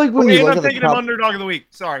 I feel like when you look I'm taking him underdog of the week.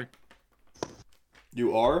 Sorry.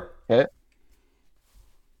 You are? Okay.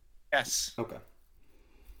 Yes. Okay.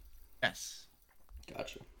 Yes.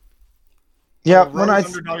 Gotcha. Yeah,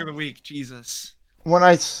 underdog of the week. Jesus.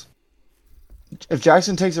 If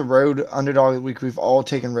Jackson takes a road underdog of the week, we've all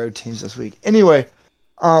taken road teams this week. Anyway,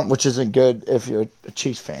 which isn't good if you're a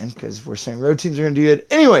Chiefs fan because we're saying road teams are going to do good.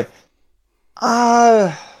 Anyway,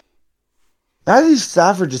 Matthew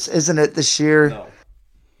Stafford just isn't it this year. No.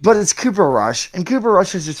 But it's Cooper Rush, and Cooper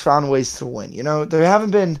Rush has just found ways to win. You know, they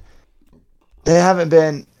haven't been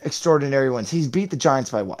extraordinary wins. He's beat the Giants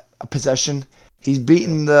by what? A possession. He's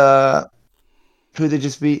beaten who they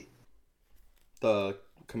just beat? The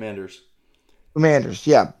Commanders. Commanders,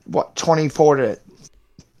 yeah. What,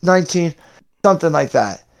 24-19? Something like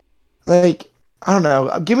that. Like, I don't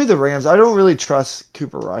know. Give me the Rams. I don't really trust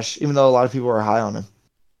Cooper Rush, even though a lot of people are high on him.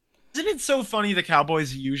 Isn't it so funny the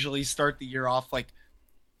Cowboys usually start the year off like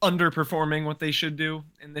underperforming what they should do,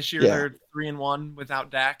 and this year they're 3-1 without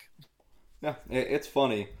Dak? Yeah, it's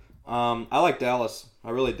funny. I like Dallas. I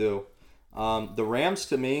really do. The Rams,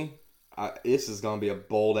 to me, this is going to be a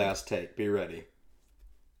bold-ass take. Be ready.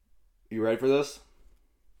 You ready for this?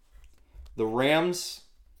 The Rams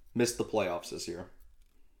missed the playoffs this year.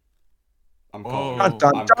 I'm calling it.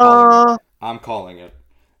 I'm calling it.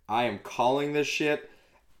 I am calling this shit.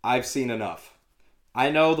 I've seen enough. I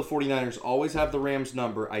know the 49ers always have the Rams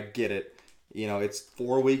number. I get it. You know, it's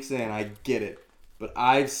 4 weeks in. I get it. But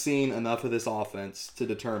I've seen enough of this offense to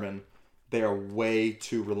determine they are way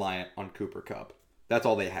too reliant on Cooper Kupp. That's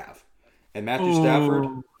all they have. And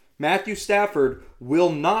Matthew Stafford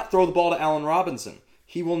will not throw the ball to Allen Robinson.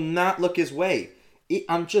 He will not look his way.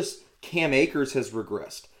 Cam Akers has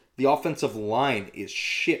regressed. The offensive line is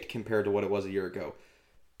shit compared to what it was a year ago.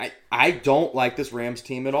 I don't like this Rams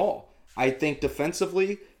team at all. I think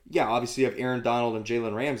defensively, yeah, obviously you have Aaron Donald and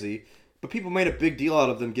Jalen Ramsey, but people made a big deal out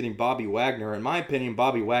of them getting Bobby Wagner. In my opinion,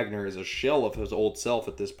 Bobby Wagner is a shell of his old self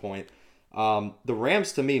at this point. The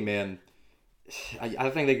Rams, to me, man, I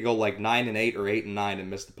think they could go like 9-8 or 8-9 and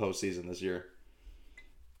miss the postseason this year.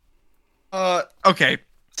 Okay.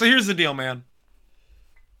 So here's the deal, man.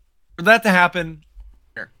 For that to happen,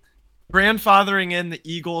 here, grandfathering in the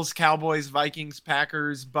Eagles, Cowboys, Vikings,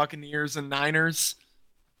 Packers, Buccaneers, and Niners,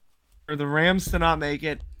 for the Rams to not make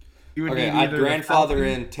it, you would Okay, need I'd either grandfather the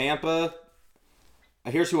in Tampa.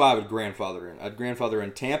 Here's who I would grandfather in. I'd grandfather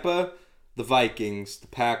in Tampa, the Vikings, the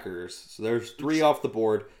Packers. So there's 3 off the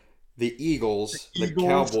board. The Eagles, the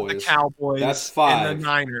Cowboys. That's 5. and the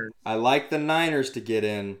Niners. I like the Niners to get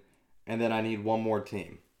in, and then I need one more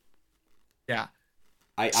team. Yeah.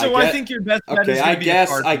 I think your best bet okay, is going to be the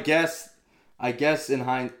Cardinals. I guess in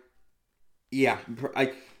hind, yeah,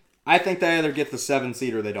 I think they either get the 7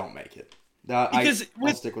 seed or they don't make it. Because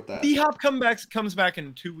I'll stick with that. D-Hop comes back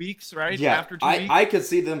in 2 weeks, right? Yeah, After 2 weeks. I could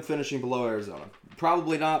see them finishing below Arizona.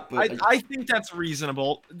 Probably not, but I think that's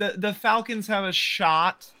reasonable. The Falcons have a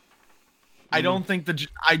shot. I don't think the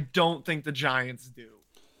Giants do.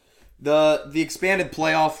 The expanded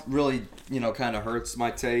playoff really, kind of hurts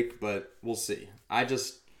my take, but we'll see.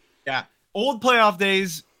 Yeah, old playoff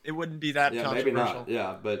days, it wouldn't be that maybe controversial. not.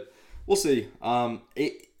 Yeah, but we'll see.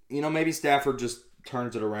 Maybe Stafford just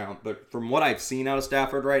turns it around, but from what I've seen out of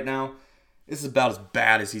Stafford right now, this is about as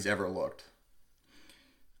bad as he's ever looked.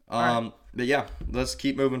 Right. But yeah, let's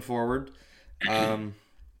keep moving forward.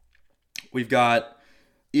 We've got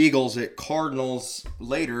Eagles at Cardinals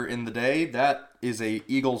later in the day. That is a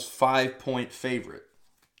Eagles 5-point favorite.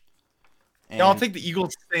 Yeah, I'll take the Eagles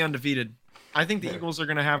to stay undefeated. I think the Eagles are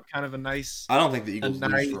going to have kind of a nice... I don't think the Eagles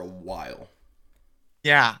lose for a while.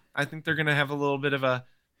 Yeah, I think they're going to have a little bit of a...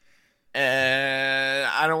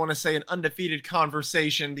 I don't want to say an undefeated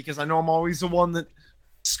conversation because I know I'm always the one that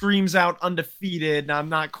screams out undefeated, and I'm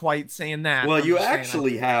not quite saying that. Well, you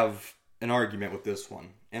actually have an argument with this one.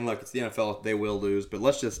 And look, it's the NFL. They will lose, but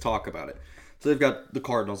let's just talk about it. So they've got the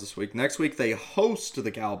Cardinals this week. Next week, they host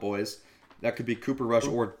the Cowboys. That could be Cooper Rush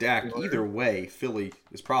or Dak. Either way, Philly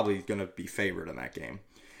is probably going to be favored in that game.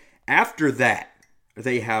 After that,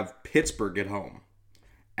 they have Pittsburgh at home,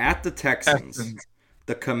 at the Texans,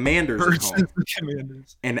 the Commanders at home,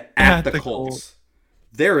 and at the Colts.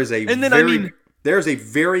 There is a there's a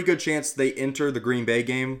very good chance they enter the Green Bay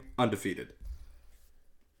game undefeated.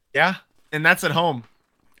 Yeah, and that's at home.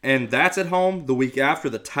 And that's at home. The week after,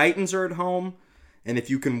 the Titans are at home. And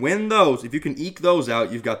if you can win those, if you can eke those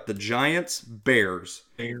out, you've got the Giants, Bears.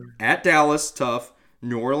 At Dallas, tough.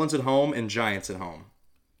 New Orleans at home, and Giants at home.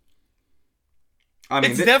 I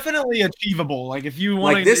mean, it's definitely achievable. Like, if you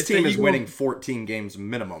want, this team is winning 14 games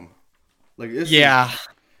minimum. Like,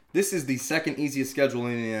 this is the second easiest schedule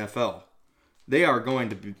in the NFL. They are going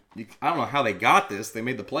to be. I don't know how they got this. They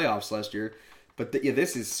made the playoffs last year, but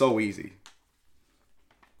this is so easy.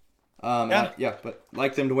 But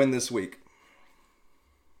like them to win this week.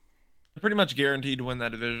 Pretty much guaranteed to win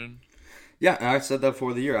that division. Yeah, I said that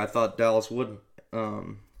before the year. I thought Dallas would. But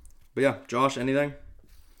yeah, Josh, anything?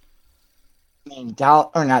 I mean,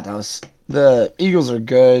 not Dallas. The Eagles are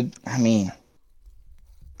good. I mean,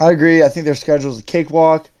 I agree. I think their schedule is a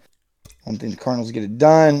cakewalk. I don't think the Cardinals get it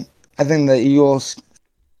done. I think the Eagles.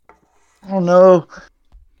 I don't know.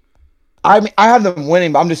 I mean, I have them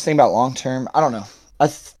winning, but I'm just thinking about long term. I don't know.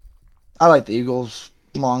 I like the Eagles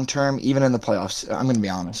long term, even in the playoffs. I'm going to be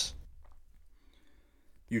honest.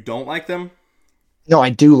 You don't like them? No, I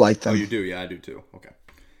do like them. Oh, you do? Yeah, I do too. Okay.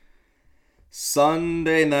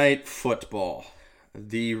 Sunday night football.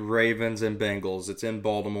 The Ravens and Bengals. It's in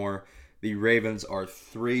Baltimore. The Ravens are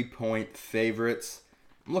 3-point favorites.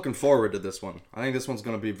 I'm looking forward to this one. I think this one's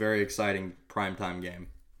going to be a very exciting primetime game.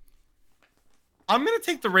 I'm going to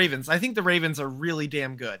take the Ravens. I think the Ravens are really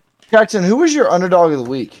damn good. Jackson, who was your underdog of the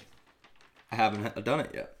week? I haven't done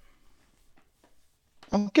it yet.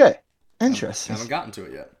 Okay. Interesting. I haven't gotten to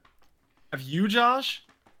it yet. Have you, Josh?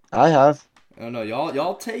 I have. I don't know.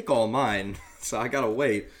 Y'all take all mine, so I gotta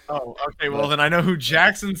wait. Oh, okay. Well, then I know who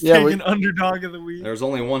Jackson's taking underdog of the week. There's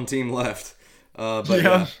only one team left.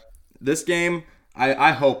 This game,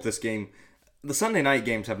 I hope this game. The Sunday night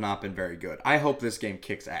games have not been very good. I hope this game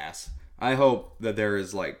kicks ass. I hope that there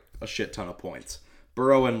is like a shit ton of points.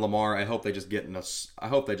 Burrow and Lamar, I hope they just get in a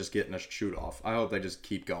shoot off. I hope they just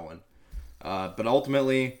keep going. But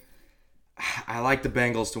ultimately, I like the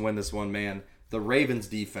Bengals to win this one, man. The Ravens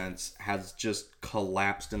defense has just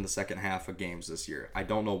collapsed in the second half of games this year. I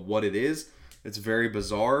don't know what it is. It's very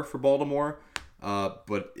bizarre for Baltimore,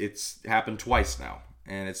 but it's happened twice now,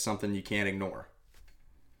 and it's something you can't ignore.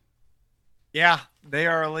 Yeah, they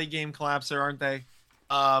are a late game collapser, aren't they?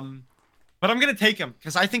 But I'm going to take them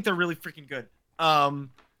because I think they're really freaking good.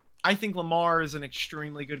 I think Lamar is an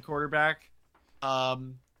extremely good quarterback.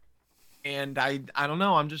 And I don't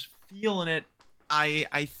know. I'm just feeling it.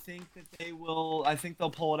 I think that they will. I think they'll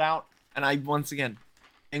pull it out. And once again,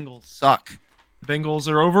 Bengals suck. Bengals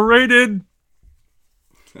are overrated.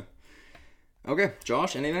 Okay,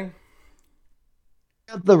 Josh, anything?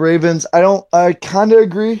 The Ravens. I kind of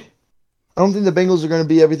agree. I don't think the Bengals are going to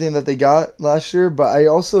be everything that they got last year, but I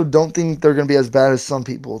also don't think they're going to be as bad as some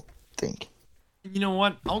people think. You know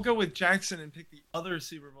what? I'll go with Jackson and pick the other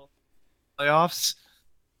Super Bowl playoffs.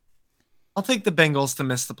 I'll take the Bengals to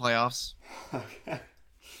miss the playoffs. Okay.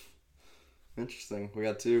 Interesting. We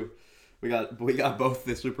got two. We got both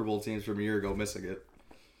the Super Bowl teams from a year ago missing it.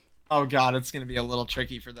 Oh God, it's going to be a little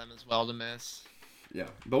tricky for them as well to miss. Yeah,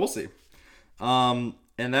 but we'll see. And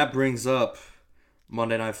that brings up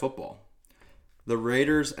Monday Night Football. The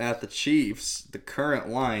Raiders at the Chiefs. The current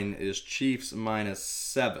line is Chiefs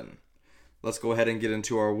 -7. Let's go ahead and get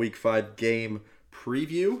into our Week 5 game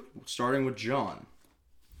preview, starting with John.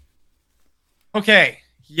 Okay,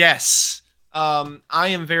 yes. I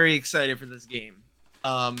am very excited for this game.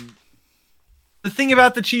 The thing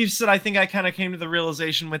about the Chiefs that I think I kind of came to the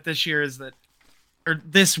realization with this year is that, or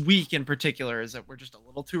this week in particular, is that we're just a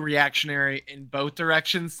little too reactionary in both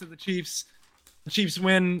directions to the Chiefs. The Chiefs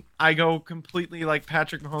win, I go completely like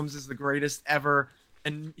Patrick Mahomes is the greatest ever,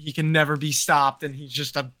 and he can never be stopped, and he's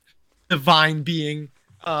just a divine being.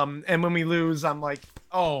 And when we lose, I'm like,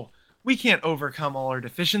 oh, we can't overcome all our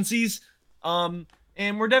deficiencies. And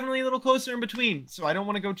we're definitely a little closer in between, so I don't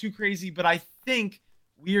want to go too crazy, but I think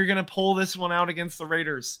we are going to pull this one out against the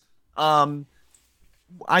Raiders.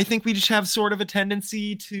 I think we just have sort of a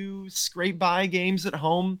tendency to scrape by games at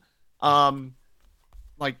home. The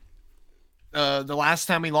last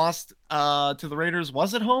time we lost to the Raiders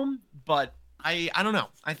was at home, but I don't know.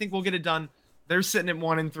 I think we'll get it done. They're sitting at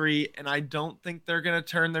 1-3, and I don't think they're going to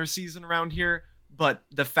turn their season around here. But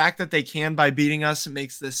the fact that they can by beating us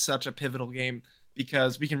makes this such a pivotal game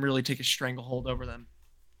because we can really take a stranglehold over them.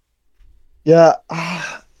 Yeah.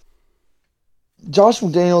 Josh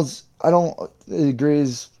McDaniels, I don't agree,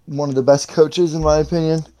 is one of the best coaches in my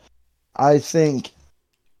opinion. I think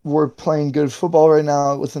we're playing good football right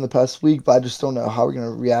now within the past week, but I just don't know how we're going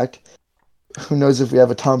to react. Who knows if we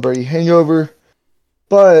have a Tom Brady hangover.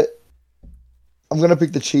 But I'm going to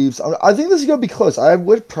pick the Chiefs. I think this is going to be close. I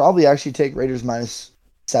would probably actually take Raiders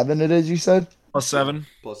 -7, it is, you said? +7.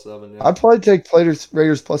 +7, yeah. I'd probably take Raiders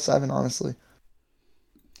 +7, honestly.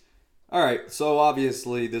 All right, so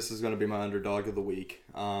obviously this is going to be my underdog of the week.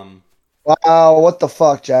 Wow, what the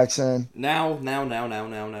fuck, Jackson? Now.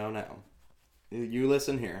 You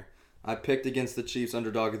listen here. I picked against the Chiefs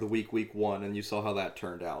underdog of the week 1, and you saw how that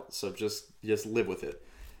turned out. So just live with it.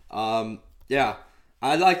 Yeah,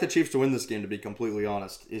 I'd like the Chiefs to win this game, to be completely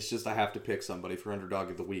honest. It's just I have to pick somebody for underdog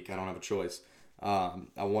of the week. I don't have a choice. I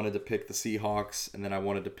wanted to pick the Seahawks, and then I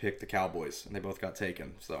wanted to pick the Cowboys, and they both got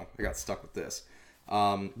taken. So I got stuck with this.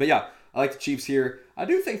 But yeah, I like the Chiefs here. I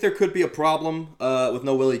do think there could be a problem with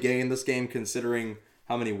no Willie Gay in this game, considering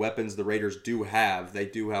how many weapons the Raiders do have. They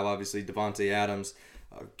do have, obviously, Devontae Adams,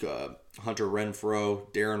 Hunter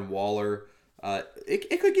Renfrow, Darren Waller.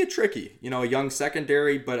 It could get tricky. A young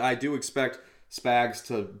secondary, but I do expect Spags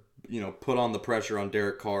to, put on the pressure on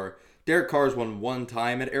Derek Carr. Derek Carr's won one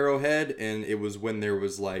time at Arrowhead, and it was when there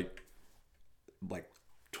was like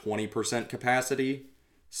 20% capacity.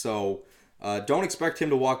 So don't expect him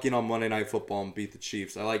to walk in on Monday Night Football and beat the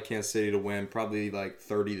Chiefs. I like Kansas City to win, probably like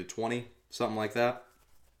 30-20, something like that.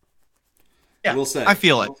 Yeah, I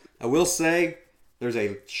feel it. I will say there's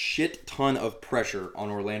a shit ton of pressure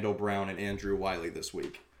on Orlando Brown and Andrew Wiley this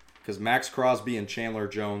week because Max Crosby and Chandler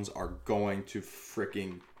Jones are going to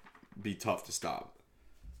freaking be tough to stop.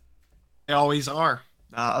 They always are.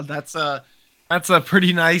 That's a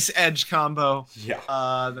pretty nice edge combo. Yeah.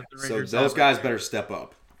 That the Raiders so those guys better step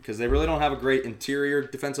up because they really don't have a great interior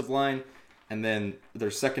defensive line, and then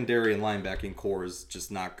their secondary and linebacking core is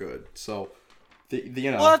just not good. So,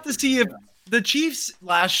 we'll have to see if the Chiefs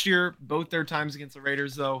last year, both their times against the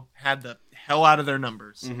Raiders, though, had the hell out of their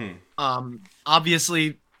numbers. Mm-hmm.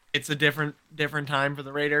 Obviously, it's a different time for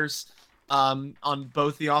the Raiders on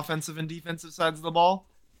both the offensive and defensive sides of the ball,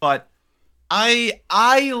 but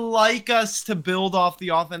I like us to build off the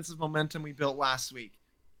offensive momentum we built last week.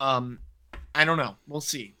 I don't know. We'll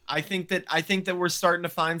see. I think that we're starting to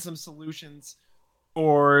find some solutions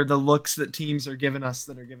for the looks that teams are giving us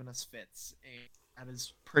fits, and that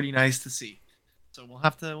is pretty nice to see. So we'll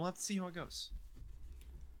have to see how it goes.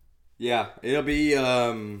 Yeah, it'll be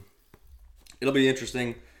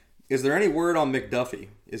interesting. Is there any word on McDuffie?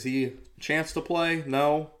 Is he a chance to play?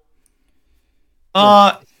 No.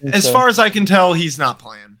 As far as I can tell, he's not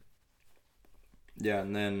playing. Yeah,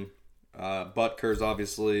 and then Butker's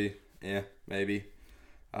obviously, maybe.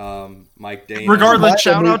 Mike Dane. Regardless,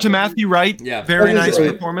 shout out to Matthew Wright. Yeah, very nice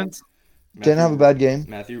performance. Didn't have a bad game.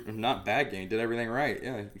 Matthew, not bad game. Did everything right.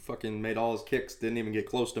 Yeah, he fucking made all his kicks. Didn't even get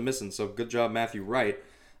close to missing. So good job, Matthew Wright.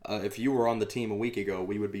 If you were on the team a week ago,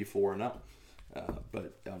 we would be 4-0.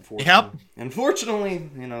 But unfortunately,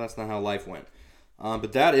 that's not how life went.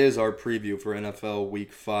 But that is our preview for NFL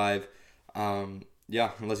Week 5.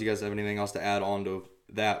 Unless you guys have anything else to add on to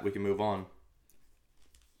that, we can move on.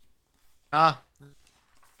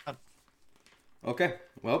 Okay,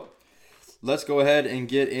 well, let's go ahead and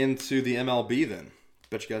get into the MLB then.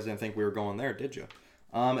 Bet you guys didn't think we were going there, did you?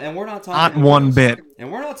 And we're not talking Not one Royals. bit.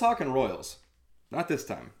 And we're not talking Royals. Not this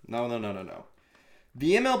time. No.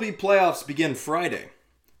 The MLB playoffs begin Friday.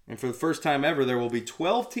 And for the first time ever, there will be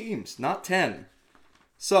 12 teams, not 10.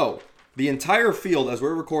 So, the entire field, as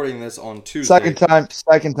we're recording this on Tuesday. Second time.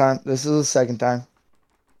 This is the second time.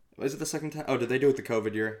 Is it the second time? Oh, did they do it the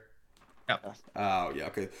COVID year? Yep. Oh, yeah,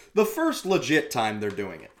 okay. The first legit time they're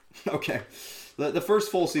doing it. Okay. The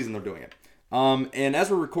first full season they're doing it. And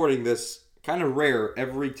as we're recording this, kind of rare,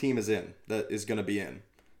 every team is in that is going to be in.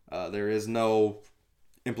 There is no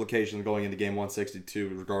implication going into game 162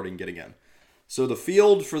 regarding getting in. So the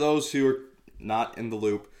field, for those who are not in the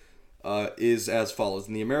loop, is as follows.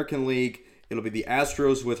 In the American League, it'll be the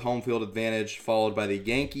Astros with home field advantage, followed by the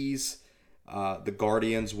Yankees. The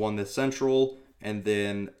Guardians won the Central, and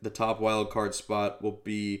then the top wild card spot will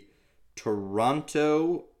be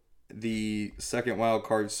Toronto. The second wild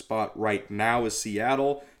card spot right now is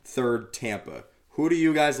Seattle. Third, Tampa. Who do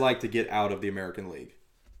you guys like to get out of the American League?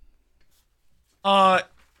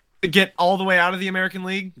 Get all the way out of the American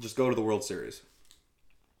League? Just go to the World Series.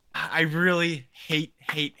 I really hate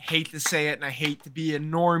to say it, and I hate to be a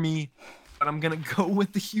normie, but I'm gonna go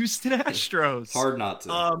with the Houston Astros. Hard not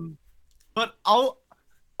to. But I'll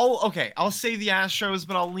say the Astros,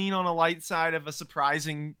 but I'll lean on a light side of a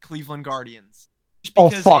surprising Cleveland Guardians. Oh,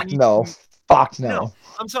 fuck no. Fuck no. No,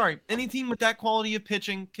 I'm sorry. Any team with that quality of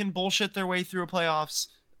pitching can bullshit their way through a playoffs.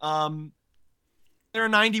 They're a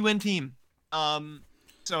 90-win team.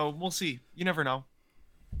 So we'll see. You never know.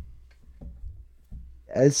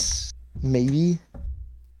 Yes, maybe.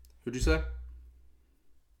 Who'd you say?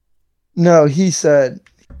 No, he said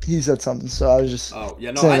something, so I was just. Oh,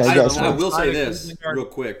 yeah, no, saying I will say this real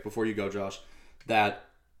quick before you go, Josh, that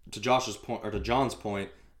to Josh's point, or to John's point,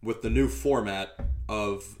 with the new format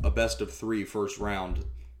of a best of 3 first round,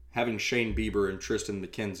 having Shane Bieber and Tristan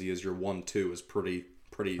McKenzie as your 1-2 is pretty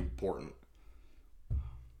important.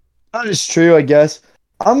 That is true, I guess.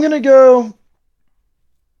 I'm gonna go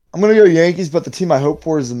Yankees, but the team I hope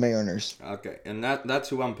for is the Mariners. Okay, and that's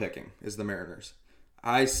who I'm picking, is the Mariners.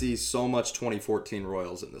 I see so much 2014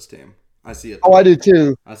 Royals in this team. I see it. Oh, I do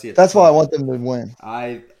too. I see it. That's why I want them to win.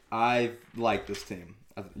 I like this team.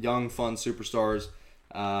 Young, fun superstars.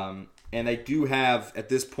 And they do have, at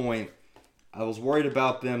this point, I was worried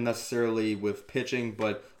about them necessarily with pitching,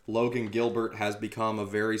 but Logan Gilbert has become a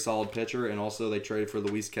very solid pitcher, and also they traded for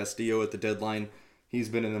Luis Castillo at the deadline. He's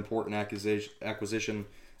been an important acquisition.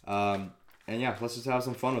 And yeah, let's just have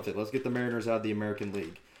some fun with it. Let's get the Mariners out of the American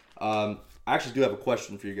League. I actually do have a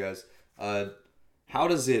question for you guys. How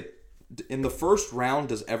does it, in the first round,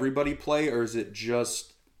 does everybody play, or is it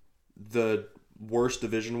just the worst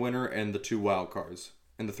division winner and the 2 wild cards?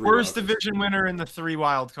 And the 3 worst division winner and the 3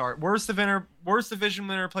 wild card. Worst division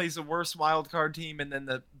winner plays the worst wild card team, and then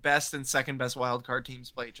the best and second best wild card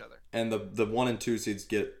teams play each other. And the 1 and 2 seeds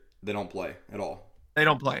they don't play at all. They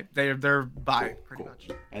don't play. They're bye pretty much.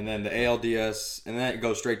 And then the ALDS, and then it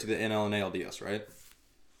goes straight to the NL and ALDS, right?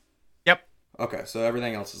 Yep. Okay, so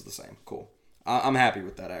everything else is the same. Cool. I'm happy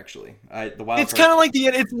with that actually. It's kind of like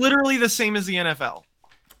it's literally the same as the NFL.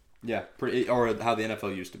 Yeah, or how the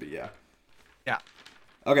NFL used to be. Yeah. Yeah.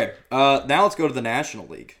 Okay. Now let's go to the National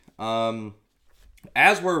League.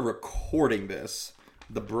 As we're recording this,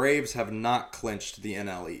 the Braves have not clinched the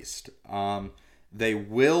NL East. They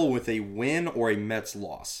will with a win or a Mets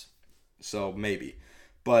loss. So maybe.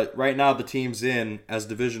 But right now the teams in as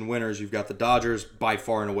division winners, you've got the Dodgers, by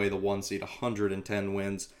far and away the 1 seed, 110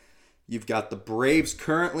 wins. You've got the Braves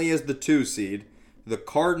currently as the 2 seed, the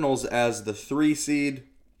Cardinals as the 3 seed,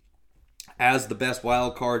 as the best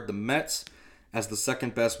wild card, the Mets as the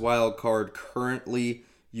second best wild card. Currently,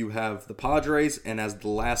 you have the Padres, and as the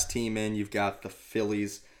last team in, you've got the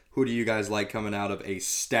Phillies. Who do you guys like coming out of a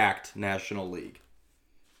stacked National League?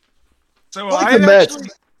 So I like the Mets.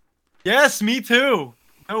 Yes, me too.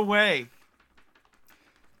 No way.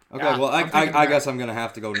 Okay, Yeah, well, I'm I guess I'm going to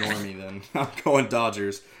have to go normie then. I'm going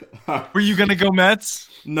Dodgers. Were you gonna go Mets?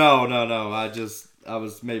 No. I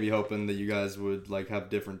was maybe hoping that you guys would like have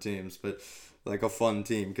different teams, but like a fun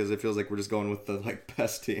team, because it feels like we're just going with the like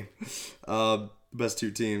best team. best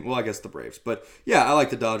two teams. Well, I guess the Braves, but yeah, I like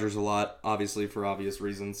the Dodgers a lot. Obviously, for obvious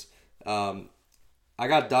reasons. I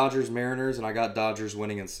got Dodgers Mariners, and I got Dodgers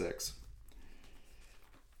winning in 6.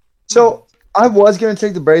 So I was gonna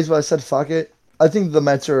take the Braves, but I said fuck it. I think the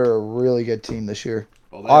Mets are a really good team this year.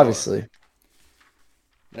 Well, they Obviously,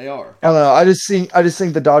 they are. I don't know. I just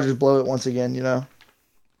think the Dodgers blow it once again. You know.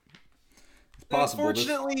 It's possible.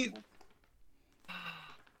 Unfortunately,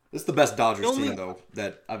 This is the best Dodgers The only- team, though,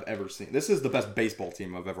 that I've ever seen. This is the best baseball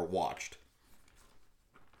team I've ever watched.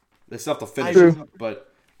 They still have to finish True. it,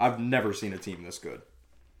 but I've never seen a team this good.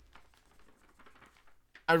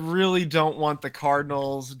 I really don't want the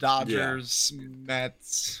Cardinals, Dodgers,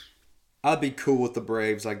 Mets. I'd be cool with the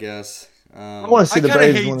Braves, I guess. I want to see I the kind of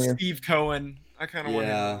Braves hate winning. Steve Cohen. I kind of want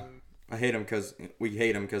Yeah. him. I hate him because we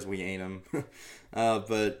hate him because we ain't him.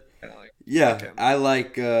 But Kinda like, yeah, fuck him. I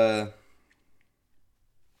like.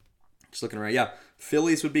 Just looking around, yeah,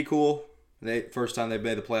 Phillies would be cool. First time they've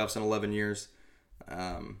made the playoffs in 11 years.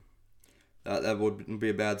 That would be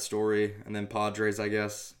a bad story. And then Padres, I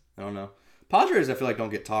guess. I don't know. Padres, I feel like don't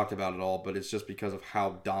get talked about at all, but it's just because of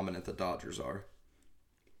how dominant the Dodgers are.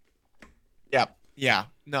 Yeah.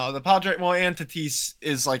 No, the Padres. Well, and Tatis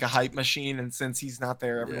is like a hype machine, and since he's not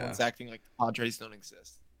there, everyone's acting like the Padres don't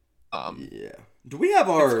exist. Yeah. Do we have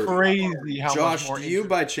our It's crazy how Josh? much more Do you interest-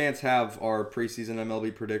 by chance have our preseason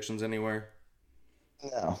MLB predictions anywhere?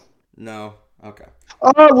 No. No. Okay.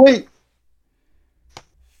 Oh wait.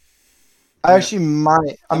 I actually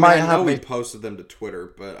might. I mean, might I know have. we posted them to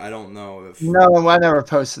Twitter, but I don't know if. No, I never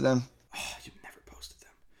posted them. Oh, you never posted them.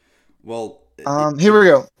 Well. Here we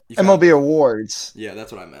go. you found MLB them. awards. Yeah,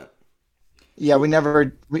 that's what I meant. Yeah, we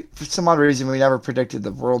never. For some odd reason, we never predicted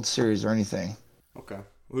the World Series or anything. Okay.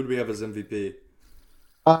 Who do we have as MVP?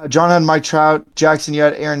 John had Mike Trout. Jackson, you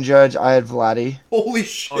had Aaron Judge. I had Vladdy. Holy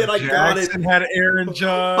shit! I got it. Jackson had Aaron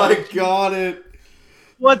Judge. I got it.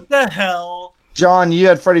 What the hell? John, you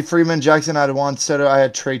had Freddie Freeman. Jackson had Juan Soto. I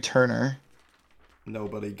had Trey Turner.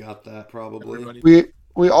 Nobody got that. Probably. Everybody-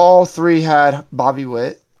 We all three had Bobby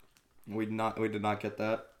Witt. We did not get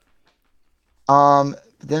that.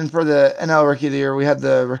 Then for the NL Rookie of the Year, we had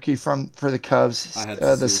the rookie for the Cubs. I had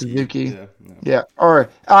the Suzuki. Yeah. Yeah, or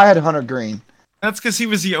I had Hunter Green. That's because he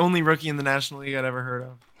was the only rookie in the National League I'd ever heard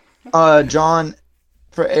of. John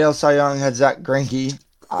for AL Cy Young had Zach Greinke.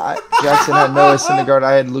 Jackson had Noah Syndergaard.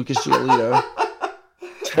 I had Lucas Giolito.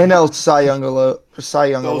 NL Cy Young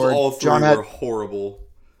Those award. all three John were had horrible.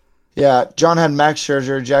 John had Max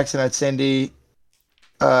Scherzer. Jackson had Sandy.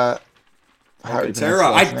 How do you pronounce Alcantara. his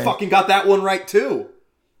I last name? fucking got that one right too.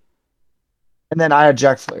 And then I had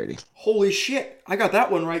Jack Flaherty. Holy shit! I got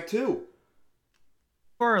that one right too.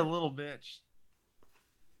 Or a little bitch.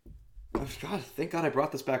 God, thank God I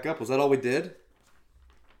brought this back up. Was that all we did?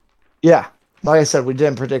 Yeah, like I said, we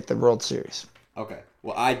didn't predict the World Series. Okay.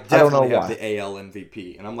 Well, I don't know definitely have why. the AL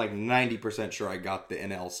MVP, and I'm like 90% sure I got the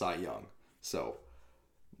NL Cy Young. So,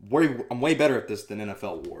 I'm way better at this than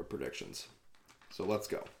NFL award predictions. So let's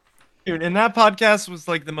go. Dude, and that podcast was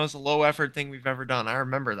like the most low effort thing we've ever done. I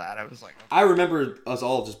remember that. I was like, I remember us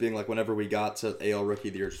all just being like, whenever we got to AL Rookie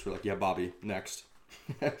of the Year, just were like, yeah, Bobby, next.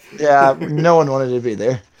 Yeah, no one wanted to be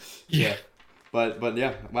there. Yeah. But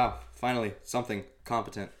yeah, wow, finally something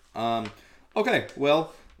competent. Okay,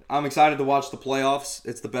 well, I'm excited to watch the playoffs.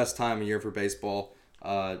 It's the best time of year for baseball.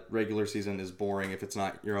 Regular season is boring if it's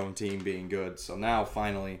not your own team being good. So now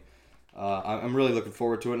finally, I'm really looking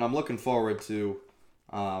forward to it, and I'm looking forward to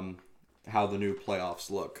how the new playoffs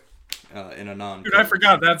look in a non. dude, I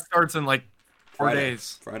forgot that starts in like 4 Friday.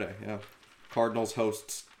 days. Friday, yeah. Cardinals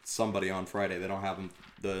hosts somebody on Friday. They don't have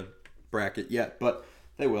the bracket yet, but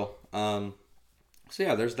they will. So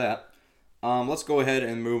yeah, there's that. Let's go ahead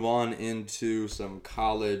and move on into some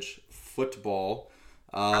college football.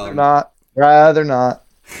 Rather not.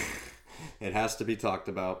 It has to be talked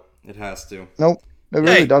about. It has to. Nope, it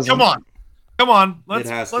really Hey, doesn't. come on. It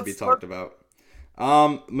has to be talked about.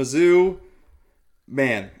 Mizzou,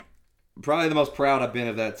 man, probably the most proud I've been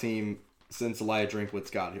of that team since Elijah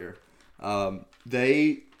Drinkwitz got here.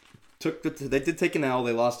 They did take an L.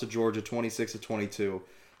 They lost to Georgia 26-22.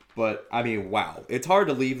 But, I mean, wow. It's hard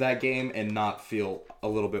to leave that game and not feel a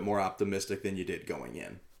little bit more optimistic than you did going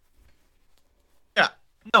in. Yeah.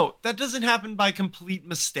 No, that doesn't happen by complete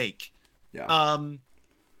mistake. Yeah.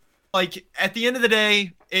 Like at the end of the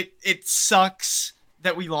day, it sucks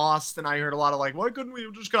that we lost, and I heard a lot of like, why couldn't we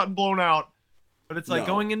have just gotten blown out? But it's like No.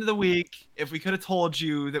 going into the week, if we could have told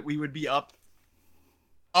you that we would be up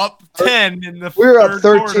 10 in the We were up third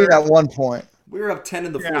 13 quarter, at one point. We were up 10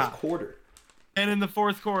 in the Yeah. fourth quarter. and in the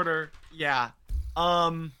fourth quarter, yeah.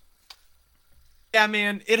 Yeah,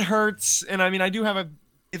 man, it hurts, and I mean, I do have a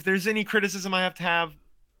if there's any criticism I have to have,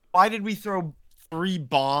 why did we throw 3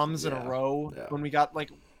 bombs in a row when we got like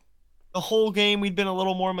the whole game? We'd been a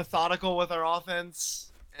little more methodical with our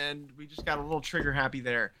offense, and we just got a little trigger happy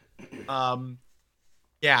there.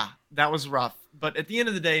 Yeah, that was rough. But at the end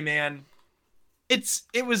of the day, man,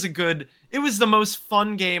 it was the most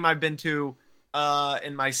fun game I've been to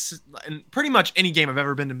in pretty much any game I've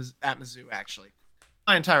ever been to at Mizzou, actually,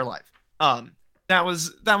 my entire life. That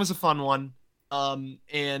was a fun one.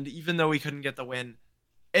 And even though we couldn't get the win,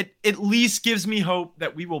 it at least gives me hope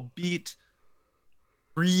that we will beat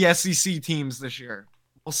 3 SEC teams this year.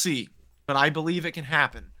 We'll see, but I believe it can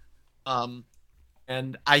happen.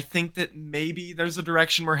 And I think that maybe there's a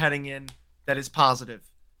direction we're heading in that is positive.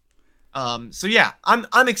 So yeah,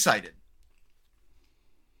 I'm excited.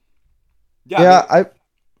 Yeah,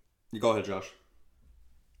 You go ahead, Josh.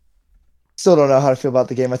 Still don't know how to feel about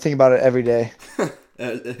the game. I think about it every day.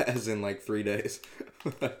 As in like 3 days.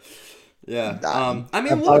 Yeah. I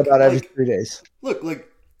mean, thought about it every 3 days. Look, like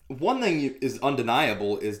one thing is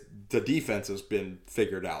undeniable is the defense has been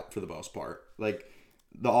figured out for the most part. Like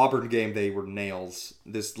the Auburn game, they were nails.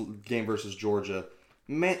 This game versus Georgia,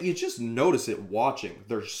 man, you just notice it watching.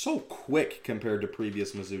 They're so quick compared to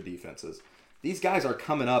previous Mizzou defenses. These guys are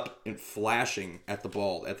coming up and flashing at the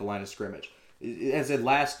ball at the line of scrimmage. As in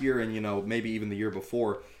last year and maybe even the year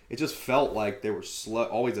before, it just felt like they were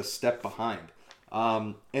always a step behind.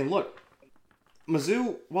 And look,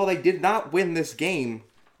 Mizzou, while they did not win this game,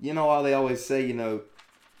 you know how they always say, you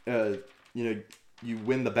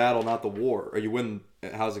win the battle, not the war, or you win.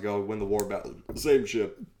 How's it go? Win the war battle, same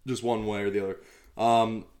ship, just one way or the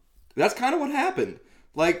other. That's kind of what happened.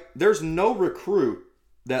 Like, there's no recruit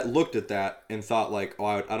that looked at that and thought like, oh,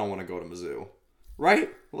 I don't want to go to Mizzou, right?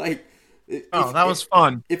 Like, that was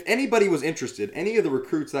fun. If anybody was interested, any of the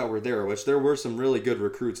recruits that were there, which there were some really good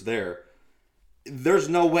recruits there, there's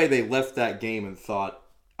no way they left that game and thought,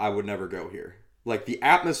 I would never go here. Like, the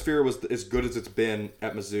atmosphere was as good as it's been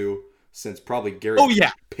at Mizzou since probably Gary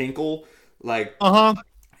Pinkel. Like,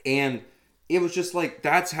 and it was just like,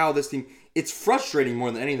 that's how this team, it's frustrating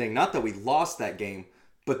more than anything. Not that we lost that game,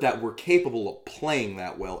 but that we're capable of playing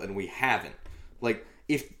that well, and we haven't. Like,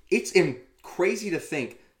 if it's crazy to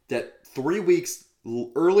think that 3 weeks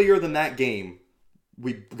earlier than that game,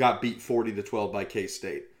 we got beat 40-12 by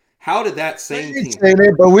K-State. How did that same team?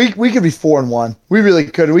 But we could be 4-1. We really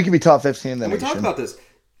could. We could be top 15 in the nation. We talked about this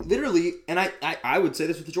literally, and I would say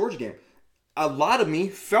this with the Georgia game. A lot of me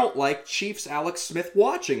felt like Chiefs Alex Smith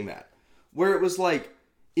watching that, where it was like,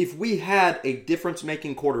 if we had a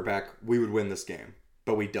difference-making quarterback, we would win this game,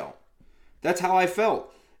 but we don't. That's how I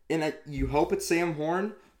felt, and you hope it's Sam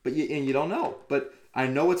Horn, but you don't know. But I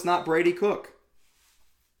know it's not Brady Cook.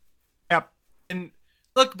 Yep, and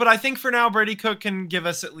look, but I think for now Brady Cook can give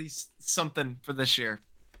us at least something for this year.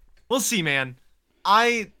 We'll see, man.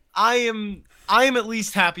 I am at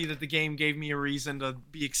least happy that the game gave me a reason to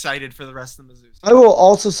be excited for the rest of the Mizzou. I will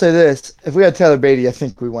also say this: if we had Taylor Beatty, I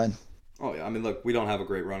think we win. Oh yeah, I mean, look, we don't have a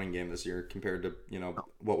great running game this year compared to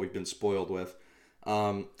what we've been spoiled with.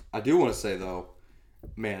 I do want to say though,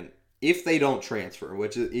 man, if they don't transfer,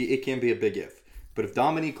 which it can be a big if, but if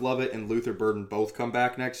Dominique Lovett and Luther Burden both come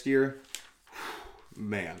back next year,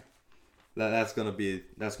 man, that's gonna be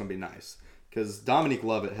nice. Because Dominique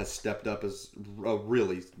Lovett has stepped up as a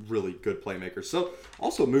really, really good playmaker. So,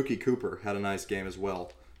 also Mookie Cooper had a nice game as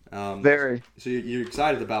well. Very. So you're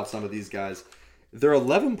excited about some of these guys. They're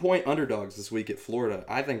 11-point underdogs this week at Florida.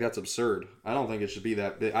 I think that's absurd. I don't think it should be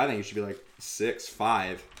that big. I think it should be like 6,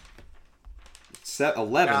 5.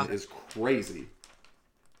 11 is crazy.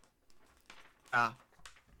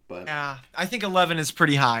 But yeah, I think 11 is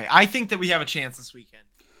pretty high. I think that we have a chance this weekend.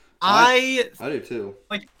 I do too.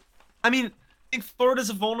 I think Florida's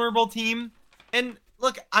a vulnerable team. And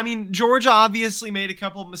look, Georgia obviously made a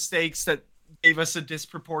couple of mistakes that gave us a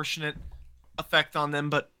disproportionate effect on them.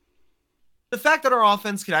 But the fact that our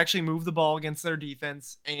offense could actually move the ball against their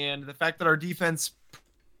defense, and the fact that our defense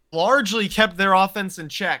largely kept their offense in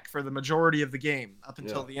check for the majority of the game up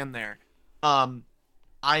until the end there,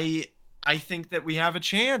 I think that we have a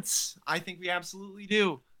chance. I think we absolutely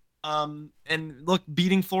do. And look,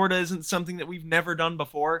 beating Florida isn't something that we've never done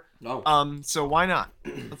before. No. So why not?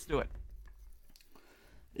 Let's do it.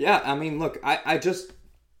 Yeah, look, I just,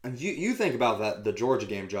 you think about the Georgia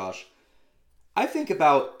game, Josh. I think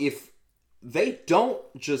about if they don't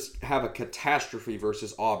just have a catastrophe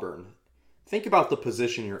versus Auburn, think about the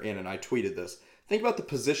position you're in, and I tweeted this. Think about the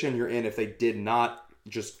position you're in if they did not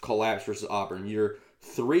just collapse versus Auburn. You're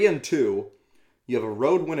 3-2, you have a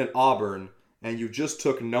road win at Auburn, and you just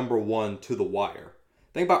took number 1 to the wire.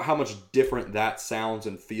 Think about how much different that sounds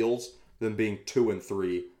and feels than being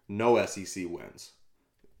 2-3, no SEC wins.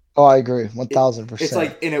 Oh, I agree, 1,000%. It's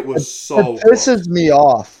like, and it was so. It pisses me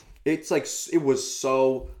off. It's like it was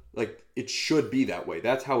so like it should be that way.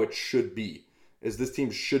 That's how it should be. Is this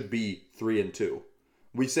team should be 3-2.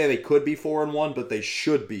 We say they could be 4-1, but they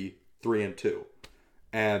should be 3-2.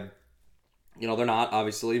 And they're not,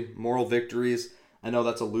 obviously. Moral victories. I know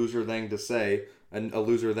that's a loser thing to say and a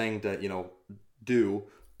loser thing to do,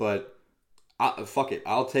 but fuck it.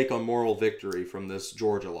 I'll take a moral victory from this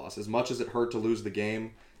Georgia loss. As much as it hurt to lose the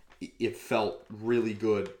game, it felt really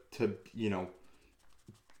good to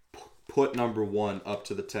put number one up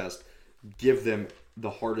to the test. Give them the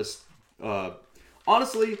hardest.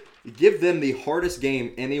 Honestly, give them the hardest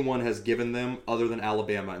game anyone has given them other than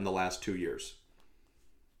Alabama in the last 2 years.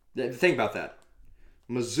 Think about that.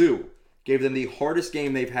 Mizzou gave them the hardest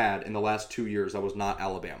game they've had in the last 2 years. That was not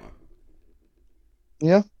Alabama.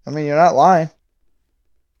 Yeah, I mean, you're not lying.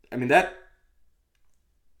 I mean, that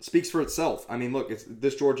speaks for itself. I mean, look,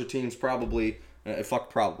 this Georgia team's probably,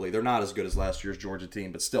 they're not as good as last year's Georgia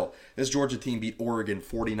team, but still, this Georgia team beat Oregon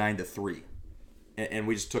 49-3, and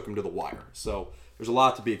we just took them to the wire. So there's a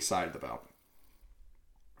lot to be excited about.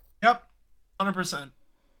 Yep, 100%.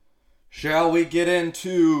 Shall we get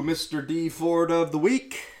into Mr. D Ford of the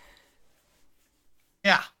week?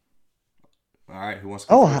 Yeah. All right, who wants to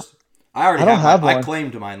go first? I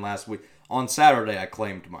claimed mine last week. On Saturday, I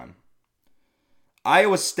claimed mine.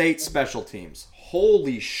 Iowa State special teams.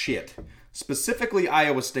 Holy shit. Specifically,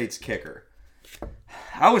 Iowa State's kicker.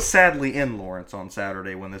 I was sadly in Lawrence on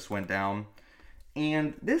Saturday when this went down.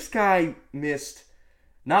 And this guy missed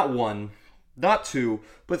not one, not two,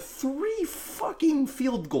 but 3 fucking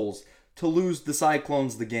field goals to lose the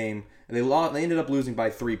Cyclones the game. And they ended up losing by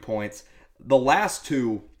 3 points. The last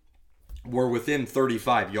 2 were within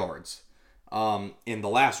 35 yards. In the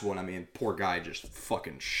last one, I mean, poor guy just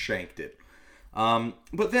fucking shanked it.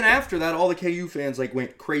 But then after that, all the KU fans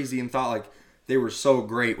went crazy and thought they were so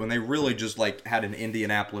great when they really just had an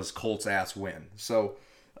Indianapolis Colts ass win. So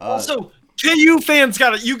also KU fans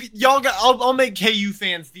I'll make KU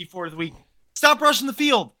fans the 4th week. Stop rushing the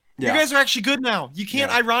field. Yeah. You guys are actually good now. You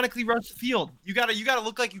can't ironically rush the field. You gotta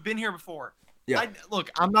look like you've been here before. Yeah.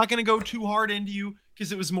 I'm not gonna go too hard into you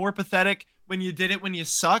because it was more pathetic when you did it when you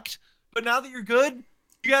sucked. But now that you're good,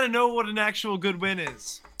 you got to know what an actual good win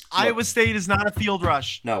is. Iowa State is not a field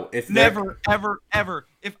rush. No, never, ever, ever.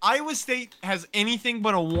 If Iowa State has anything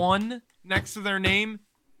but a 1 next to their name,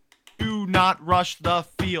 do not rush the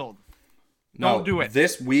field. Don't do it.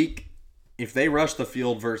 This week, if they rush the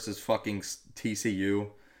field versus fucking TCU,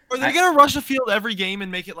 or they're gonna rush the field every game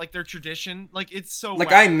and make it like their tradition. It's so.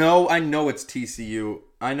 I know it's TCU.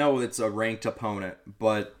 I know it's a ranked opponent,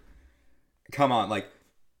 but come on,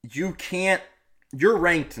 you can't. You're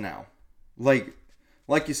ranked now. Like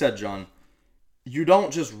you said, John, you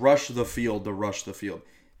don't just rush the field to rush the field.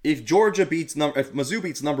 If Mizzou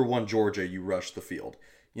beats number 1 Georgia, you rush the field.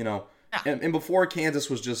 Yeah. And before, Kansas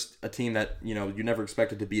was just a team that you never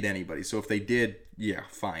expected to beat anybody. So if they did, yeah,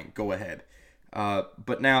 fine, go ahead.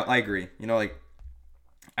 But now I agree.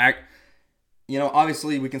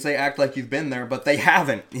 Obviously we can say act like you've been there, but they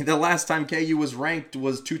haven't. The last time KU was ranked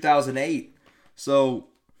was 2008. So,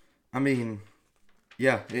 I mean,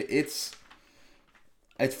 yeah, it's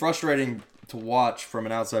frustrating to watch from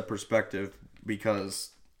an outside perspective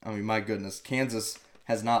because, I mean, my goodness, Kansas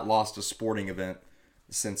has not lost a sporting event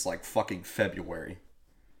since fucking February.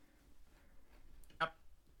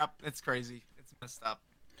 Yep, it's crazy. It's messed up.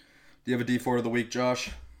 Do you have a D4 of the week, Josh?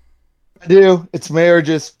 I do. It's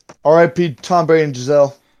marriages. R.I.P. Tom Brady and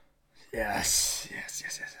Giselle. Yes.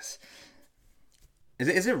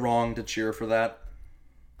 Is it wrong to cheer for that?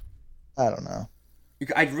 I don't know.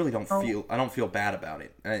 I really don't feel. I don't feel bad about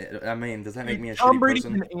it. I mean, does that make me a Tom shitty Brady's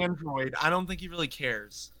person? an android. I don't think he really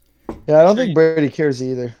cares. Yeah, I don't think Brady cares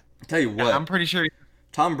either. I'll tell you what. Yeah, I'm pretty sure.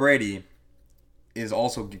 Tom Brady is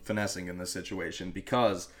also finessing in this situation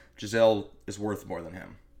because Giselle is worth more than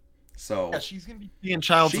him. So yeah, she's gonna be paying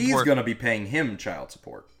child support. She's gonna be paying him child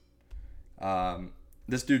support.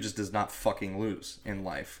 This dude just does not fucking lose in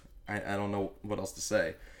life. I don't know what else to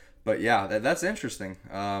say, but yeah, that's interesting.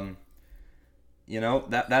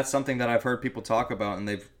 That's something that I've heard people talk about, and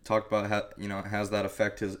they've talked about how has that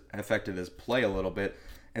affected his play a little bit.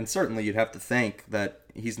 And certainly, you'd have to think that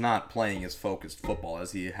he's not playing as focused football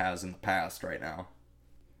as he has in the past right now.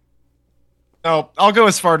 No, I'll go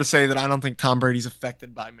as far to say that I don't think Tom Brady's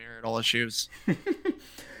affected by marital issues.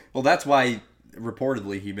 Well, that's why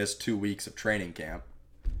reportedly he missed 2 weeks of training camp.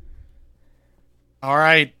 All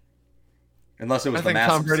right. Unless it was the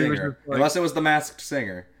Masked Singer. Unless it was the Masked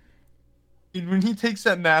Singer. Dude, when he takes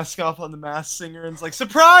that mask off on the Masked Singer and it's like,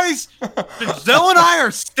 surprise! Giselle and I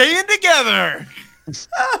are staying together.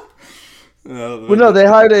 Well, no, they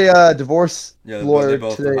hired a divorce Yeah, lawyer they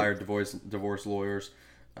both today. hired divorce lawyers.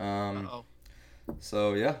 Uh-oh.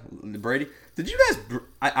 So yeah, Brady. Did you guys?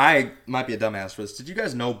 I might be a dumbass for this. Did you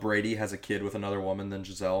guys know Brady has a kid with another woman than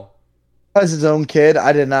Giselle? Has his own kid.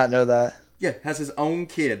 I did not know that. Yeah, has his own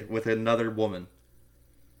kid with another woman.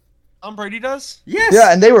 Tom Brady does? Yes.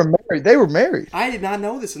 Yeah, and they were married. They were married. I did not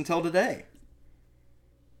know this until today.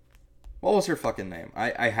 What was her fucking name?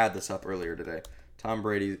 I had this up earlier today. Tom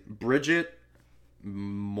Brady, Bridget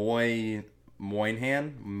Moynihan.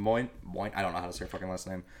 I don't know how to say her fucking last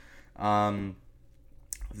name.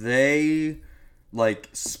 They like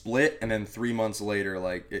split, and then 3 months later,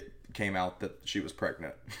 like it came out that she was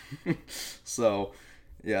pregnant. So,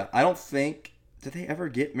 yeah, I don't think did they ever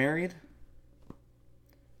get married? I'm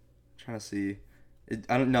trying to see.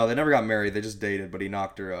 I don't know. They never got married. They just dated, but he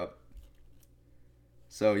knocked her up.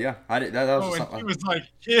 So yeah, I did. That was Oh, just and something. he was like,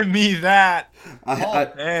 give me that. I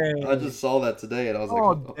I just saw that today, and I was like,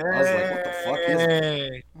 what the fuck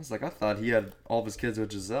is? I was like, I thought he had all of his kids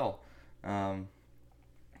with Giselle.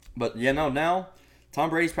 But yeah, no. Now Tom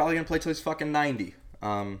Brady's probably gonna play till he's fucking 90.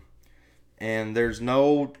 And there's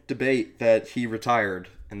no debate that he retired.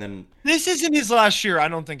 And then This isn't his last year, I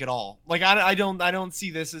don't think at all. Like I don't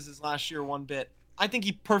see this as his last year one bit. I think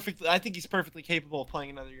he's perfectly capable of playing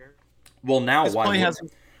another year. well now His why? play Would,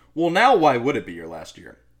 hasn't- well now why would it be your last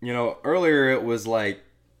year? You know, earlier it was like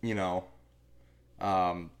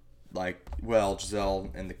like well Giselle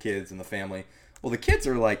and the kids and the family. Well, the kids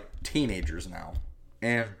are like teenagers now,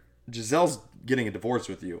 and Giselle's getting a divorce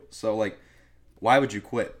with you. So like, why would you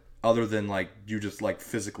quit? Other than like you just like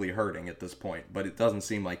physically hurting at this point, but it doesn't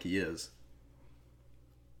seem like he is.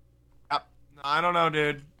 I don't know,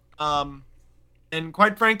 dude. And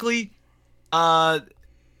quite frankly, I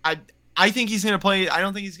think he's gonna play. I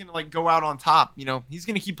don't think he's gonna like go out on top. You know, he's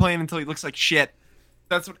gonna keep playing until he looks like shit.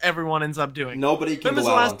 That's what everyone ends up doing. Nobody can When was go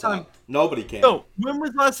the out last on top. time- Nobody can. No, when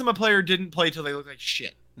was the last time a player didn't play till they look like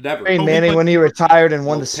shit? Never. Peyton But we Manning put- when he retired and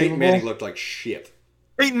won Well, the Peyton Super Manning Bowl. looked like shit.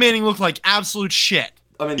 Peyton Manning looked like absolute shit.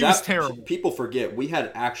 I mean, He was terrible. People forget we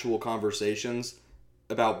had actual conversations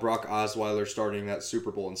about Brock Osweiler starting that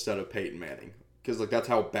Super Bowl instead of Peyton Manning because like that's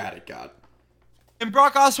how bad it got. And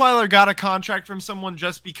Brock Osweiler got a contract from someone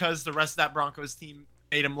just because the rest of that Broncos team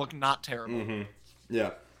made him look not terrible. Mm-hmm.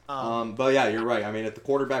 Yeah. Um, But yeah, you're right. I mean, at the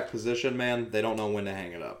quarterback position, man, they don't know when to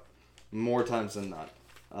hang it up. More times than not.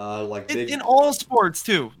 Like big in all sports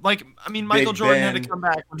too. Like I mean, Michael Big Jordan had Ben, to come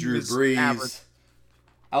back when he Drew was Brees. average.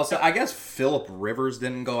 Also, I guess Phillip Rivers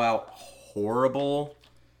didn't go out horrible.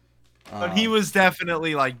 But he was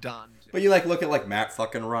definitely like done. But you like look at like Matt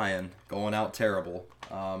fucking Ryan going out terrible.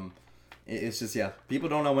 It's just yeah, people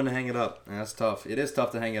don't know when to hang it up, and that's tough. It is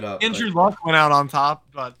tough to hang it up. Andrew Luck went out on top,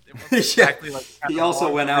 but it wasn't Yeah. exactly like He also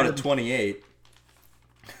went out at 28.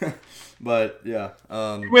 But yeah,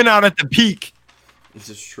 He went out at the peak. this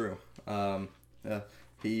is true. Yeah,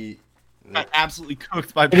 he. Got absolutely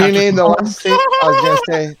cooked by What do you Patrick name the Mahomes. last team? I was gonna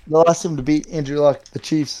say the last team to beat Andrew Luck, the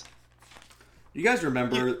Chiefs. You guys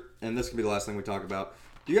remember, and this could be the last thing we talk about.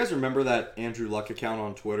 Do you guys remember that Andrew Luck account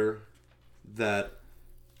on Twitter that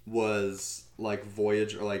was like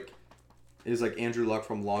Voyage or like it was like Andrew Luck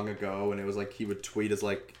from long ago, and it was like he would tweet as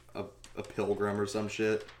like a pilgrim or some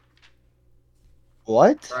shit.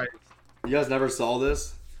 What? Right. You guys never saw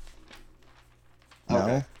this? No.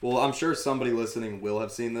 Okay. Well, I'm sure somebody listening will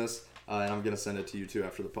have seen this, and I'm gonna send it to you too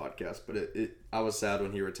after the podcast. But I was sad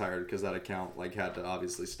when he retired because that account like had to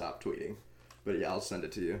obviously stop tweeting. But yeah, I'll send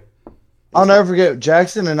it to you. I'll never forget.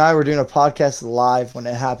 Jackson and I were doing a podcast live when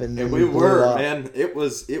it happened. And we were, man. It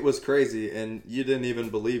was crazy, and you didn't even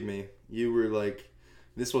believe me. You were like,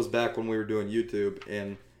 this was back when we were doing YouTube,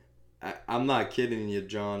 and I'm not kidding you,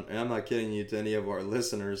 John, and I'm not kidding you to any of our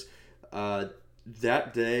listeners.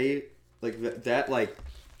 That day, like that like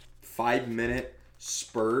 5-minute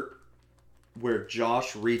spurt where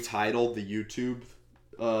Josh retitled the YouTube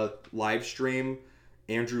live stream,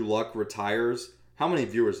 Andrew Luck retires. How many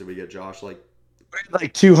viewers did we get, Josh? Like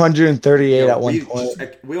 238 yeah, at one we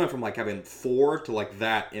point. we went from like having 4 to like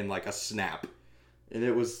that in like a snap, and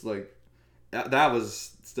it was like that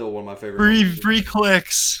was still one of my favorite. Free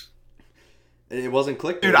clicks. It wasn't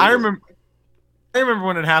clickbait. Dude, I remember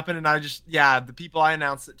when it happened, and the people I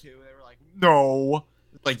announced it to, they were like, no.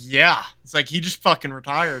 Like, yeah. It's like, he just fucking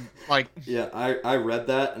retired. Like, Yeah, I read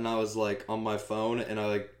that, and I was like on my phone, and I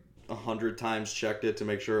like 100 times checked it to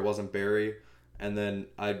make sure it wasn't Barry, and then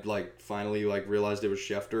I like finally like realized it was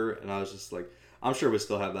Schefter, and I was just like, I'm sure we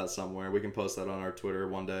still have that somewhere. We can post that on our Twitter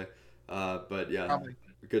one day. But yeah, probably.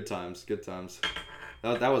 Good times. Good times.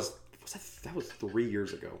 That was 3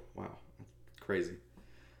 years ago. Wow, crazy.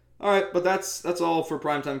 All right, but that's all for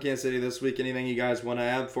Primetime Kansas City this week. Anything you guys want to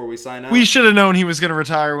add before we sign out? We should have known he was going to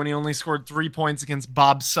retire when he only scored 3 points against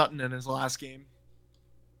Bob Sutton in his last game.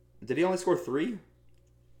 Did he only score 3?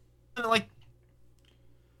 Like,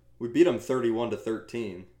 We beat him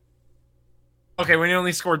 31-13. okay, when he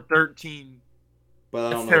only scored 13. But I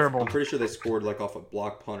don't That's know. terrible. I'm pretty sure they scored like off a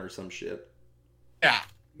block punt or some shit. Yeah.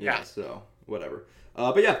 Yeah. So whatever.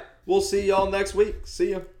 But yeah, we'll see y'all next week.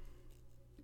 See ya.